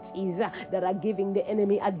iniquities that are giving the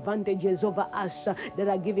enemy advantages over us, that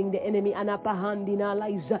are giving the enemy an upper hand in our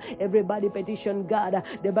lives. Everybody petition God.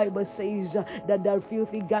 The Bible says that the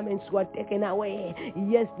filthy garments were taken away.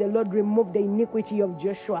 Yes, the Lord removed the iniquity of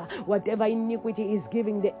Joshua. Whatever iniquity is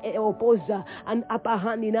giving the opposer an upper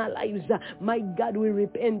hand in our lives, my God, we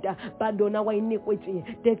repent. Pardon our iniquity.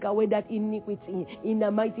 Take away that iniquity in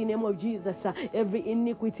the mighty name of Jesus. Every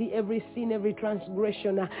iniquity, every sin, every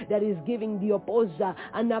transgression that is giving the opposer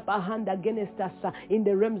an upper hand against us in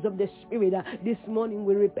the realms of the Spirit, this morning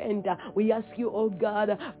we repent. We ask you, oh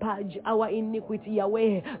God, purge our iniquity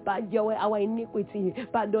away. Purge away our iniquity.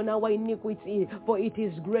 Pardon our iniquity, for it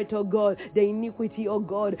is great, oh God, the iniquity, oh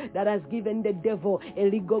God, that has given the devil a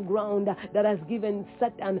legal ground, that has given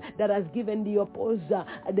Satan, that has given the opposer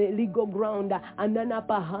the legal ground and an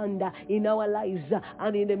upper hand in our lives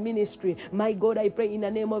and in the ministry. My God, I pray in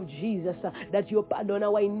the name of Jesus that you pardon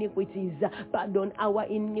our iniquities. Pardon our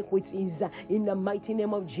iniquities in the mighty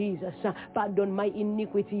name of Jesus. Pardon my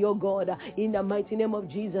iniquity, oh God, in the mighty name of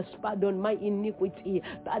Jesus. Pardon my iniquity.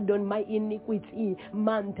 Pardon pardon my iniquity.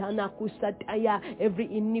 Mantana kusataya, every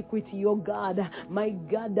iniquity, oh God, my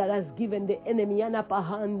God, that has given the enemy an upper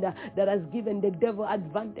hand, that has given the devil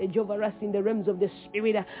advantage over us in the realms of the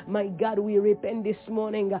spirit. My God, we repent this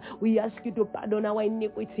morning. We ask you to pardon our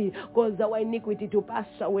iniquity, cause our iniquity to pass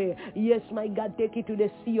away. Yes, my God, take it to the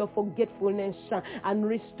sea of forgetfulness and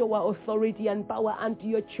restore authority and power unto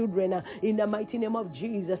your children in the mighty name of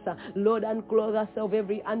Jesus. Lord, unclothe us of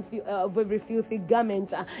every filthy garment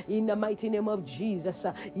in the mighty name of Jesus.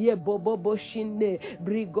 Ye bobo shinde,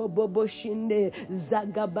 brigo bobo shinde,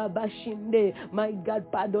 zaga baba shinde. My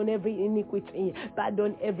God, pardon every iniquity,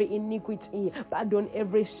 pardon every iniquity, pardon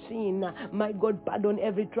every sin. My God, pardon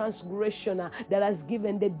every transgression that has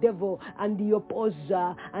given the devil and the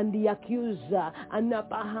opposer and the accuser an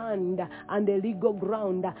upper hand and the legal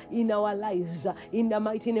ground in our lives. In the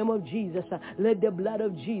mighty name of Jesus, let the blood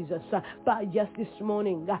of Jesus purge us this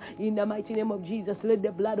morning. In the mighty name of Jesus, let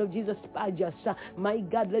the blood of Jesus purge us. My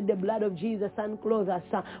God, let the blood of Jesus unclothe us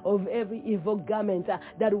of every evil garment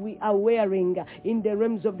that we are wearing in the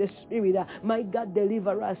realms of the spirit. My God,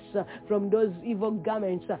 deliver us from those evil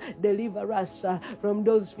garments. Deliver us from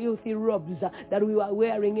those filthy robes that we are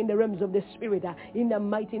wearing in the realms of the spirit. In the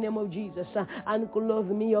mighty name of Jesus,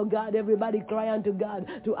 unclothe me, oh God. Everybody cry unto God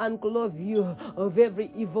to unclothe you of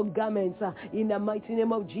every evil garment in the mighty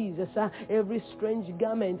name of Jesus. Every strange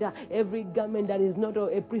garment, every garment that is not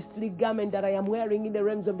a priestly garment that I am wearing in the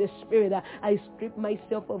realms of the spirit, I strip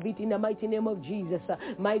myself of it in the mighty name of Jesus.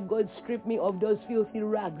 My God, strip me of those filthy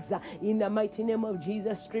rags in the mighty name of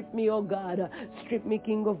Jesus. Strip me, oh God. Strip me,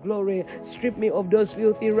 King of glory. Strip me of those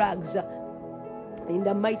filthy rags. In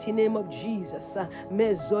the mighty name of Jesus,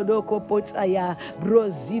 Mezodoko potaya,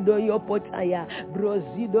 Brozido yo potaya,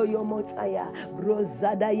 Brozido yo motaya,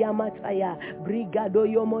 Brozada ya mataya, Brigado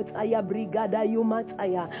yo motaya, Brigada yo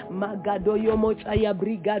mataya, Magado yo motaya,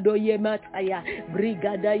 Brigado ye mataya,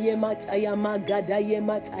 Brigada ye mataya, Magada ye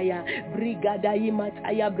mataya, Brigada ye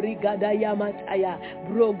mataya, Brigada ya mataya,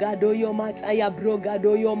 Brogado yo mataya,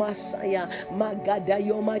 Brogado yo masaya, Magada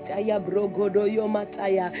yo mataya, Brogodo yo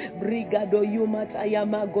mataya, Brigado yo mataya,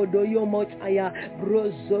 Magodo yo motaya,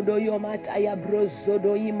 Brozodo yo mataya,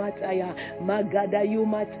 Brozodo yi mataya, Magada yo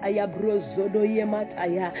mataya, Brozodo ye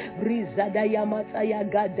mataya, Brizada ya mataya,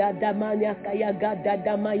 Gada damanya kaya, Gada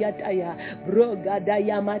damayataya, Brogada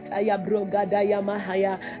ya mataya, Brogada ya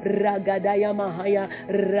mahaya, Ragada ya mahaya,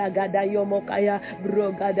 Ragada yo mokaya,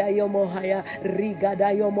 Brogada yo mohaya,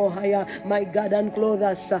 Rigada yo mohaya. My God, unclothe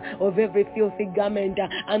us of every filthy garment,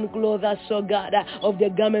 unclothe us, oh God, of the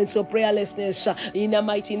garments of prayerlessness. In the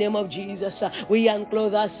mighty name of Jesus, we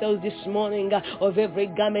unclothe ourselves this morning of every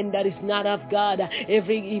garment that is not of God,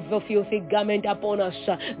 every evil, filthy garment upon us,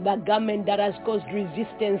 the garment that has caused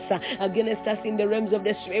resistance against us in the realms of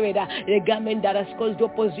the spirit, the garment that has caused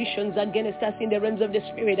oppositions against us in the realms of the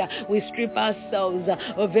spirit. We strip ourselves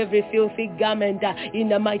of every filthy garment in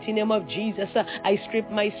the mighty name of Jesus. I strip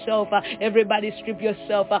myself. Everybody strip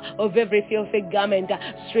yourself of every filthy garment.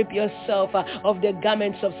 Strip yourself of the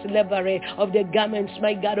garments of slavery, of the garments,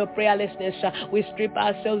 my God, of prayerlessness. We strip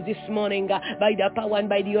ourselves this morning by the power and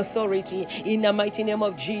by the authority in the mighty name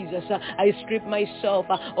of Jesus. I strip myself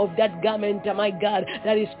of that garment, my God,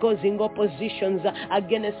 that is causing oppositions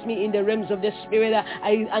against me in the realms of the spirit.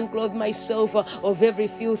 I unclothe myself of every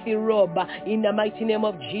filthy robe in the mighty name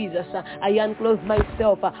of Jesus. I unclothe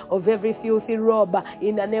myself of every filthy robe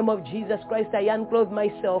in the name of Jesus Christ. I unclothe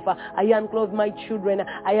myself. I unclothe my children.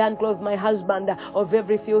 I unclothe my husband of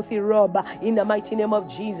every filthy robe in the mighty name of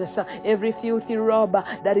Jesus. Every filthy robe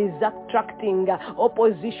that is attracting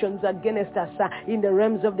oppositions against us in the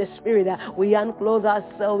realms of the spirit, we unclothe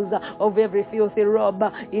ourselves of every filthy robe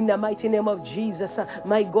in the mighty name of Jesus.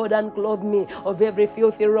 My God, unclothe me of every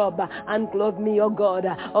filthy robe. Unclothe me, oh God,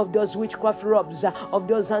 of those witchcraft robes, of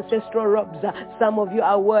those ancestral robes. Some of you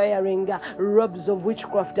are wearing robes of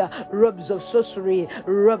witchcraft, robes of sorcery,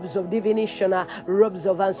 robes of divination, robes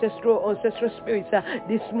of ancestral spirits.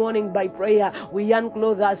 This morning by prayer, we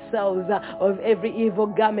unclothe ourselves of every evil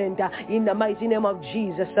garment in the mighty name of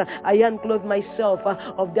Jesus. I unclothe myself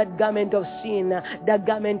of that garment of sin, that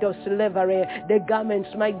garment of slavery, the garments,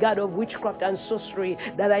 my God, of witchcraft and sorcery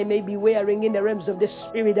that I may be wearing in the realms of the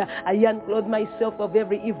spirit. I unclothe myself of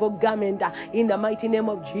every evil garment in the mighty name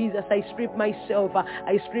of Jesus. I strip myself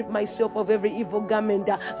of every evil garment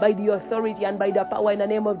by the authority and by the power in the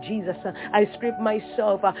name of Jesus. I strip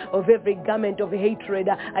myself of every garment of hatred.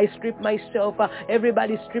 I strip myself yourself.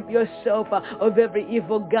 Everybody strip yourself of every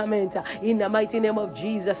evil garment. In the mighty name of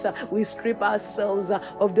Jesus, we strip ourselves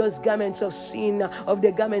of those garments of sin, of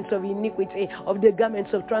the garments of iniquity, of the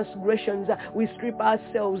garments of transgressions. We strip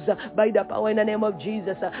ourselves by the power in the name of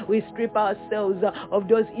Jesus. We strip ourselves of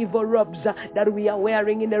those evil robes that we are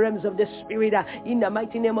wearing in the realms of the Spirit. In the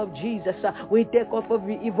mighty name of Jesus, we take off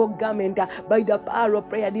every evil garment by the power of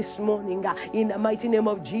prayer this morning. In the mighty name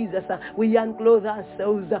of Jesus, we unclothe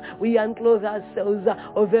ourselves. We unclothe ourselves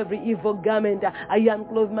of every evil garment. I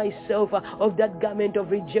unclothe myself of that garment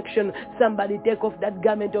of rejection. Somebody take off that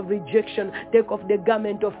garment of rejection. Take off the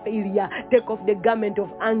garment of failure. Take off the garment of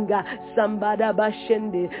anger. Sambada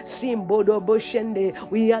bashende, simbodo boshende.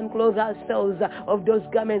 We unclothe ourselves of those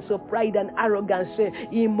garments of pride and arrogance.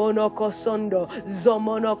 Imonoko sondo,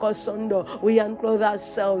 zomonoko sondo. We unclothe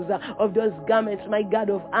ourselves of those garments, my God,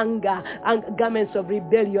 of anger, garments of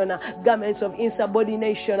rebellion, garments of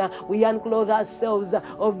insubordination. We unclothe ourselves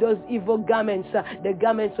of those evil garments, the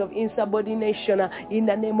garments of insubordination. In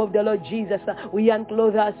the name of the Lord Jesus, we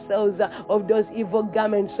unclothe ourselves of those evil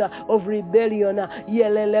garments of rebellion.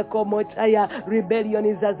 Rebellion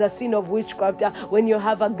is as a sin of witchcraft. When you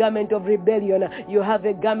have a garment of rebellion, you have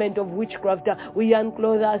a garment of witchcraft. We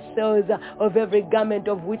unclothe ourselves of every garment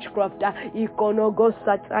of witchcraft. Ikonogo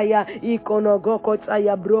sataya, ikonogo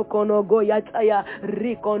kotaya, brokonogo yataya,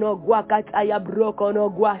 rikono guakataya, brokono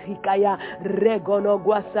guahikaya, regono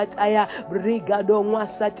guasataya, brigado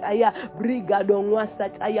nguasataya, brigado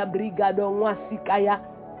nguasataya, brigado nguasikaya.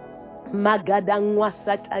 Magadangwa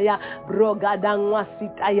sataya, brogadangwa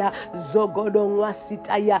sitaya, zogodongwa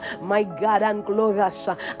sitaya. My God, unclothe us,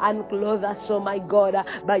 oh my God,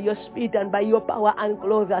 by your spirit and by your power,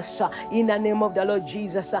 unclothe us in the name of the Lord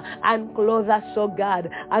Jesus. Unclothe us, oh God,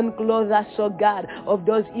 unclothe us, oh God, of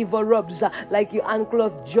those evil robes, like you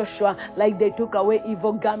unclothed Joshua, like they took away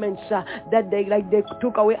evil garments, that they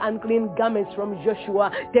took away unclean garments from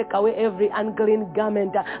Joshua. Take away every unclean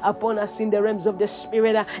garment upon us in the realms of the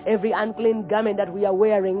Spirit, every unclean garment that we are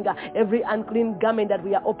wearing, every unclean garment that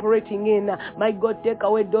we are operating in. My God, take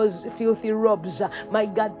away those filthy robes. My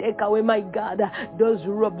God, take away, my God, those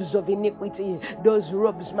robes of iniquity, those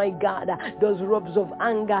robes, my God, those robes of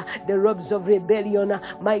anger, the robes of rebellion,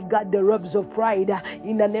 my God, the robes of pride,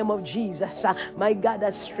 in the name of Jesus. My God,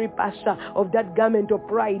 that strip us of that garment of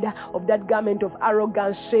pride, of that garment of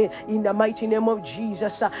arrogance, in the mighty name of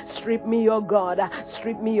Jesus. Strip me, oh God,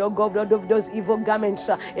 strip me, oh God, of those evil garments.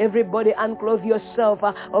 Everybody unclothe yourself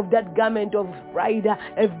of that garment of pride,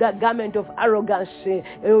 of that garment of arrogance,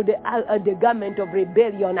 the garment of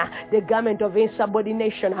rebellion, the garment of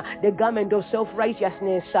insubordination, the garment of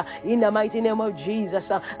self-righteousness, in the mighty name of Jesus.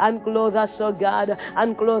 Unclothe us, oh God,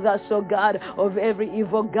 unclothe us, oh God, of every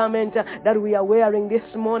evil garment that we are wearing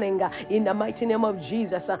this morning, in the mighty name of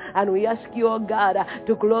Jesus. And we ask you, oh God,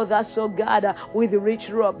 to clothe us, oh God, with rich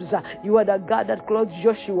robes. You are the God that clothed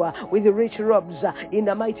Joshua with rich robes, in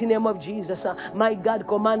the mighty name of Jesus. My God,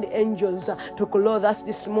 command angels to clothe us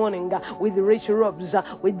this morning with rich robes,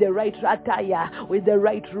 with the right attire, with the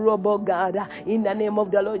right robe, oh God, in the name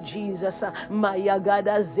of the Lord Jesus. Maya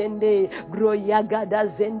gada zende, broya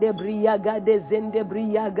gada zende, bria gada zende,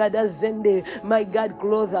 bria gada zende. My God,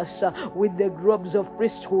 clothe us with the robes of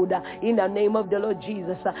priesthood, in the name of the Lord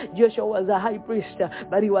Jesus. Joshua was a high priest,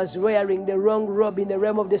 but he was wearing the wrong robe in the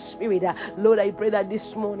realm of the Spirit. Lord, I pray that this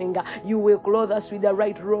morning you will clothe us with the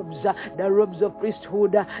right robes, the robes of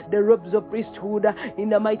priesthood, the robes of priesthood, in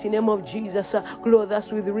the mighty name of Jesus. Clothe us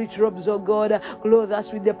with rich robes, oh God. Clothe us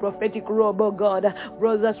with the prophetic robe, oh God.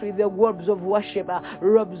 Clothe us with the robes of worship,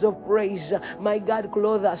 robes of praise. My God,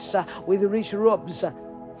 clothe us with rich robes,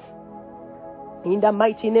 in the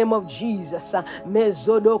mighty name of Jesus.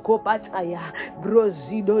 Mezodo kopataya,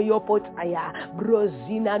 brozido yopotaya,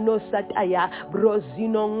 brozina no sataya,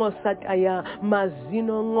 brozino ngosataya,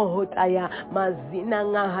 mazino ngohotaya, mazina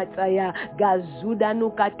ngahataya, gazuda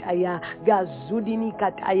nukataya, gazudini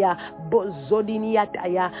kataya, bozodini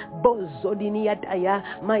yataya, bozodini yataya.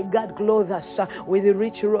 My God, clothe us with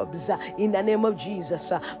rich robes, in the name of Jesus.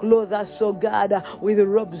 Clothe us, oh God, with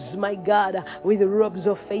robes, my God, with robes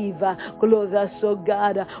of favor. Clothe us, oh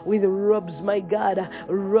God, with robes, my God,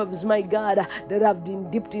 robes, my God, that have been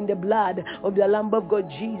dipped in the blood of the Lamb of God,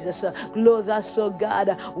 Jesus. Clothe us, oh God,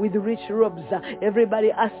 with rich robes. Everybody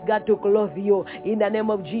ask God to clothe you in the name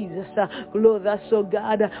of Jesus. Clothe us, oh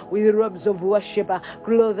God, with robes of worship.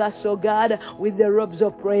 Clothe us, oh God, with the robes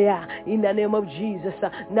of prayer in the name of Jesus.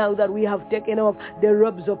 Now that we have taken off the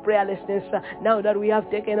robes of prayerlessness, now that we have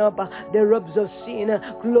taken up the robes of sin,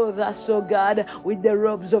 clothe us, oh God, with the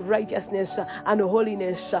robes of righteousness. and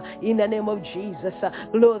holiness in the name of Jesus.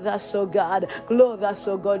 Clothe us, oh God. Clothe us,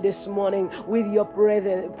 oh God, this morning with your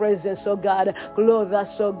presence, oh God. Clothe us,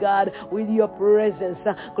 oh God, with your presence.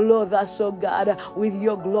 Clothe us, oh God, with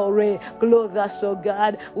your glory. Clothe us, oh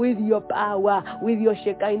God, with your power, with your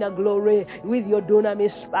Shekinah glory, with your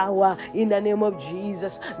dunamis power in the name of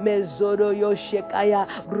Jesus. Mezodo yo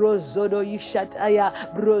Shekaya, brozodo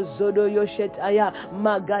yishataya, brozodo yo Shetaya,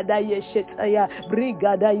 magada yeshetaya,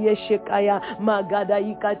 brigada yeshekaya, magada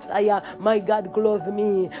yikataya. My God, clothe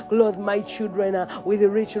me, clothe my children with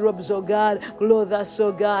rich robes, oh God. Clothe us,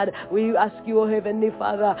 oh God. We ask you, oh Heavenly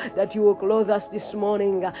Father, that you will clothe us this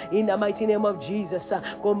morning in the mighty name of Jesus.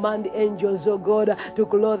 Command angels, oh God, to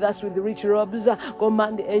clothe us with rich robes.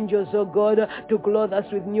 Command angels, oh God, to clothe us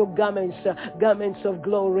with new garments, garments of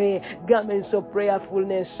glory, garments of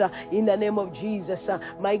prayerfulness in the name of Jesus.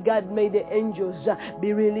 My God, may the angels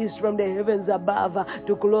be released from the heavens above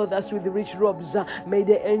to clothe us with rich robes. May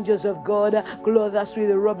the angels of God clothe us with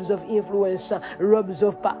robes of influence, robes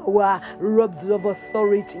of power, robes of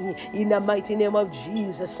authority in the mighty name of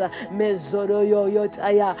Jesus. Mezodo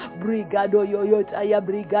yoyotaya, brigado yoyotaya,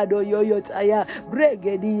 brigado yoyotaya,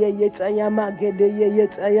 bregedi yetaya, magede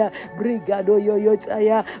yetaya, brigado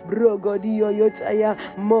yoyotaya, brogodi yoyotaya,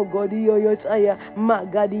 mogodi yoyotaya,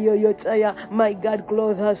 magadi yoyotaya. My God,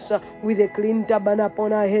 clothe us with a clean turban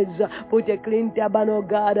upon our heads. Put a clean turban, oh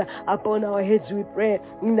God, upon our heads, we pray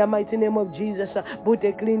in the mighty name of Jesus. Put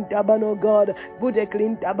a clean turban, oh God. Put a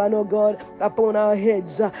clean turban, oh God, upon our heads.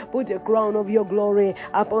 Put a crown of your glory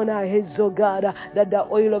upon our heads, oh God, that the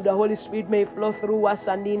oil of the Holy Spirit may flow through us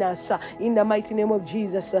and in us. In the mighty name of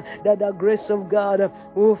Jesus, that the grace of God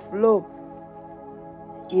will flow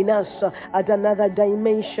in us at another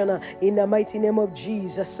dimension in the mighty name of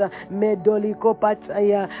Jesus. Medoli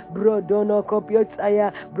kopataya, brodono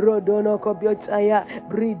kopiotaya, brodono kopiotaya,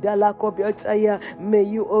 bridala kopiotaya. May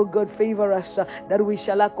you, O God, favor us that we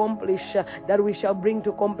shall accomplish, that we shall bring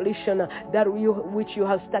to completion that which you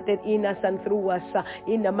have started in us and through us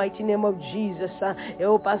in the mighty name of Jesus.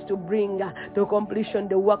 Help us to bring to completion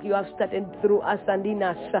the work you have started through us and in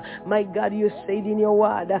us. My God, you said in your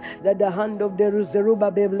word that the hand of the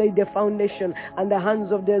Zerubbabel laid the foundation, and the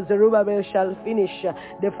hands of the Zerubbabel shall finish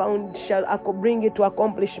shall bring it to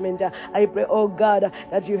accomplishment. I pray, oh God,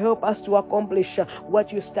 that you help us to accomplish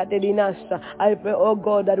what you started in us. I pray, oh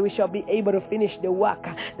God, that we shall be able to finish the work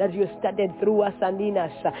that you started through us and in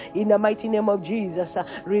us. In the mighty name of Jesus,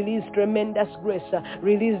 release tremendous grace,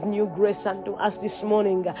 release new grace unto us this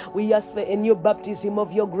morning. We ask for a new baptism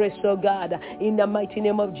of your grace, oh God, in the mighty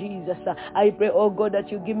name of Jesus. I pray, oh God,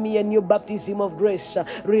 that you give me a new baptism of grace.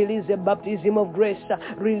 Release a baptism of grace.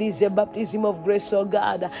 Release a baptism of grace, oh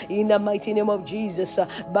God, in the mighty name of Jesus.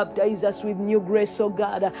 Baptize us with new grace, oh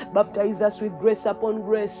God. Baptize us with grace upon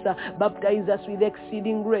grace. Baptize us with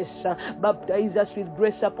exceeding grace. Baptize us with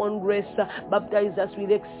grace upon grace. Baptize us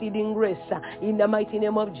with exceeding grace. In the mighty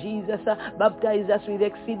name of Jesus. Baptize us with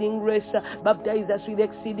exceeding grace. Baptize us with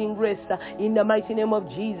exceeding grace. In the mighty name of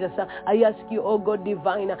Jesus. I ask you, oh God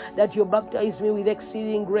divine, that you baptize me with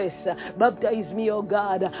exceeding grace. Baptize me, oh God,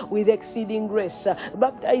 with exceeding grace.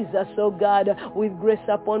 Baptize us, oh God, with grace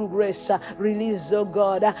upon grace. Release, oh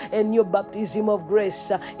God, a new baptism of grace.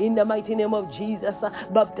 In the mighty name of Jesus.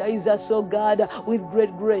 Baptize us, oh God, with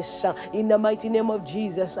great grace. In the mighty name of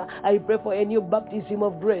Jesus. I pray for a new baptism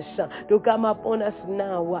of grace to come upon us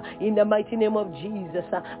now. In the mighty name of Jesus.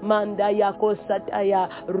 Mandaya kosataya,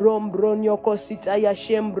 rombronyo kositaya,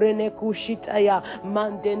 shembrene kushitaya,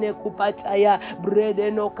 mantene kupataya,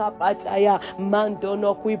 bredeno kapataya,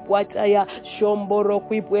 mantono kwipwataya, shomboro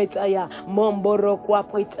kwipwetaya, momboro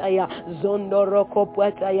kwapwetaya, zondoro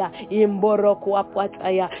kopwataya, imboro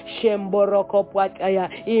kwapwataya, shemboro kopwataya,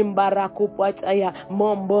 imbara kupwataya,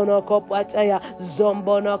 mombono kopwataya,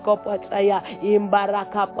 zombono kopwataya, imbara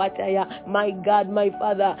kapwataya. My God, my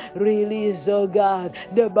Father, release, oh God,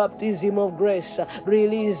 the baptism of grace.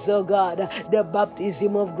 Release, oh God, the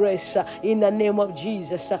baptism of grace. In the name of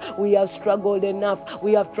Jesus, we have struggled enough.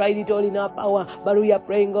 We have tried it all in our power, but we are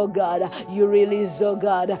praying, oh God, you release, oh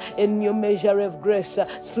God, a new measure of grace,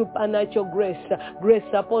 supernatural grace, grace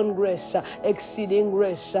upon grace, exceeding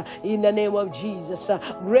grace. In the name of Jesus,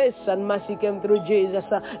 grace and mercy came through Jesus.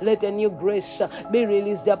 Let a new grace be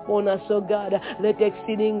released upon us, oh God. Let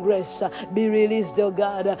exceeding grace be released, oh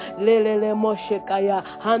God. Lelele moshekaya,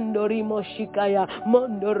 handori moshikaya,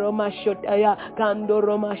 mondoro mashotaya,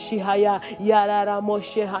 kandoro mashihaya, yarara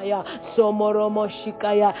moshehaya, somoro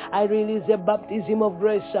moshikaya. I release a baptism baptism of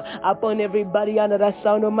grace upon everybody under the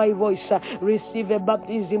sound of my voice. Receive a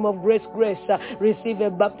baptism of grace. Receive a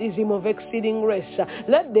baptism of exceeding grace.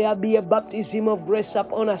 Let there be a baptism of grace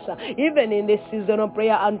upon us. Even in this season of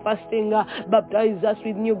prayer and fasting, baptize us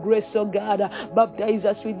with new grace, oh God. Baptize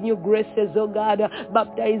us with new graces, oh God.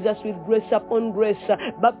 Baptize us with grace upon grace.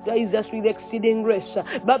 Baptize us with exceeding grace.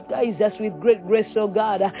 Baptize us with great grace, oh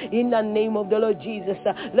God. In the name of the Lord Jesus,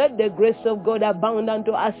 let the grace of God abound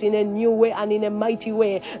unto us in a new way and in a mighty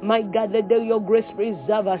way. My God, let your grace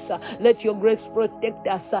preserve us. Let your grace protect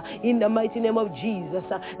us. In the mighty name of Jesus,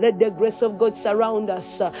 let the grace of God surround us.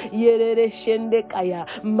 Yerere shendekaya,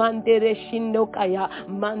 mantere shindokaya,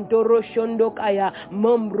 mantoro shondokaya,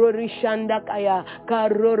 mombrori shandakaya,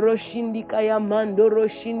 karoro shindikaya, mandoro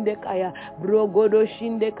shindekaya, brogodo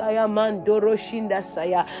shindekaya, mandoro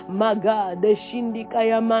shindasaya, maga de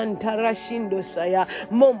shindikaya, mantara shindosaya,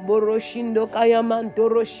 momboro shindokaya,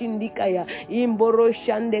 mantoro shindikaya, imboro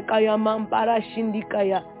shandekaya, mampara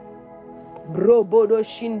shindikaya. Brobodo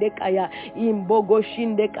shindekaya, imbogo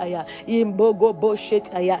shindekaya, imbogo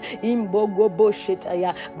boshetaya, imbogo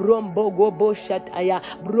boshetaya, brombogo boshetaya,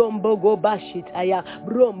 brombogo bashitaya,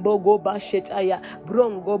 brombogo bashetaya,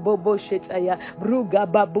 brongo boboshetaya, bruga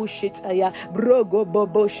babushetaya, brogo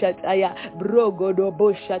boboshetaya, brogodo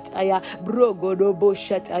boshetaya, brogodo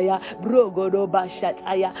boshetaya, brogodo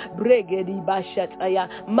bashetaya, bregedi bashetaya,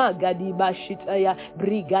 magadi bashitaya,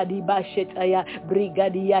 brigadi bashetaya,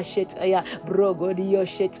 brigadi yashetaya, brogodio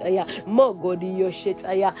shetaya, mogodio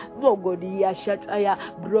shetaya, mogodia shetaya,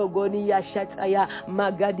 brogodia shetaya,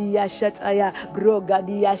 magadia shetaya,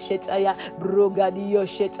 brogadia shetaya, brogadio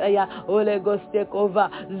shetaya. Holy Ghost take over.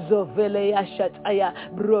 Zovelea shetaya,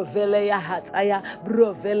 brovelea hataya,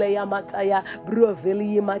 brovelea mataya,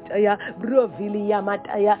 brovelia mataya, brovilia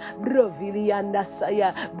mataya, brovilia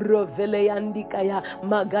ndasaya, brovelea ndikaya,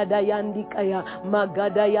 magadaya ndikaya,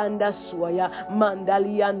 magadaya ndaswaya,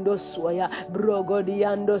 mandaliando swaya,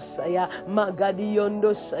 brogodiando saya,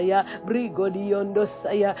 magadiondo saya, brigodiondo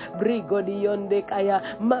saya, brigodionde kaya,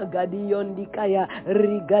 magadiondi kaya,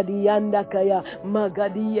 rigadianda kaya,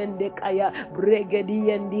 magadiende kaya,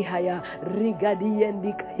 bregediendi haya,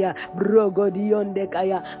 rigadiendi kaya, brogodionde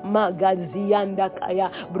kaya, magazianda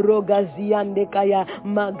kaya, brogaziande kaya,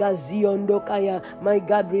 magaziondo kaya. My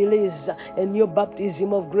God, release a new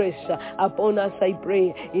baptism of grace upon us, I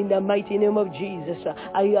pray, in the mighty name of Jesus.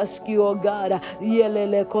 I ask you, oh God,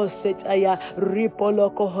 yelele kosetaya,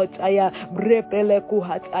 ripolo kohotaya, brepele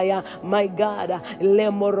kuhataya, my God,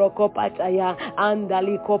 lemoroko pataya,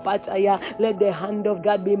 andali kopataya. Let the hand of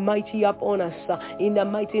God be mighty upon us, in the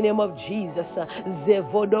mighty name of Jesus.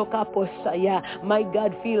 Zevodoka posaya, my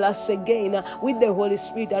God, fill us again with the Holy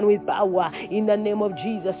Spirit and with power, in the name of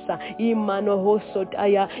Jesus. Imano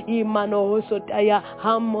hosotaya, imano hosotaya,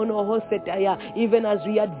 hamono hosetaya. Even as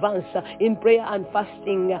we advance in prayer and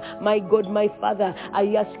fasting, my God, my Father,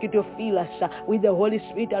 I ask you to fill us with the Holy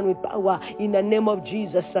Spirit and with power, in the name of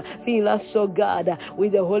Jesus. Fill us, oh God,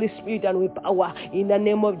 with the Holy Spirit and with power, in the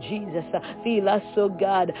name of Jesus. Fill us, oh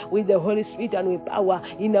God, with the Holy Spirit and with power,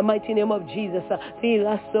 in the mighty name of Jesus. Fill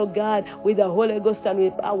us, oh God, with the Holy Ghost and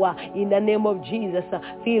with power, in the name of Jesus.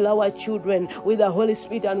 Fill our children with the Holy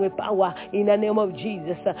Spirit and with power, in the name of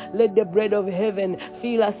Jesus. Let the bread of heaven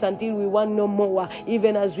fill us until we want no more,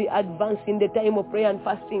 even as we advance in the time of prayer and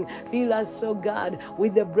fasting. Fill us, oh God,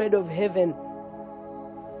 with the bread of heaven,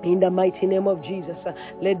 in the mighty name of Jesus.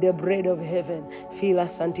 Let the bread of heaven fill us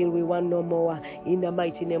until we want no more, in the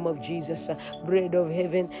mighty name of Jesus. Bread of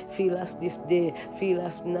heaven, fill us this day, fill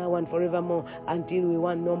us now and forevermore until we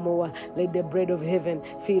want no more. Let the bread of heaven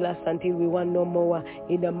fill us until we want no more,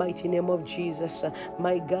 in the mighty name of Jesus.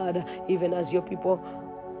 My God, even as your people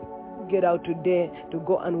get out today to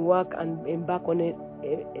go and work and embark on it,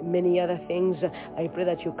 many other things, I pray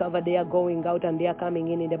that you cover their going out and their coming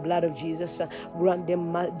in the blood of Jesus. Grant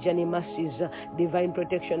them journey mercies, divine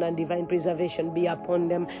protection and divine preservation be upon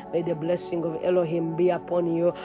them. May the blessing of Elohim be upon you.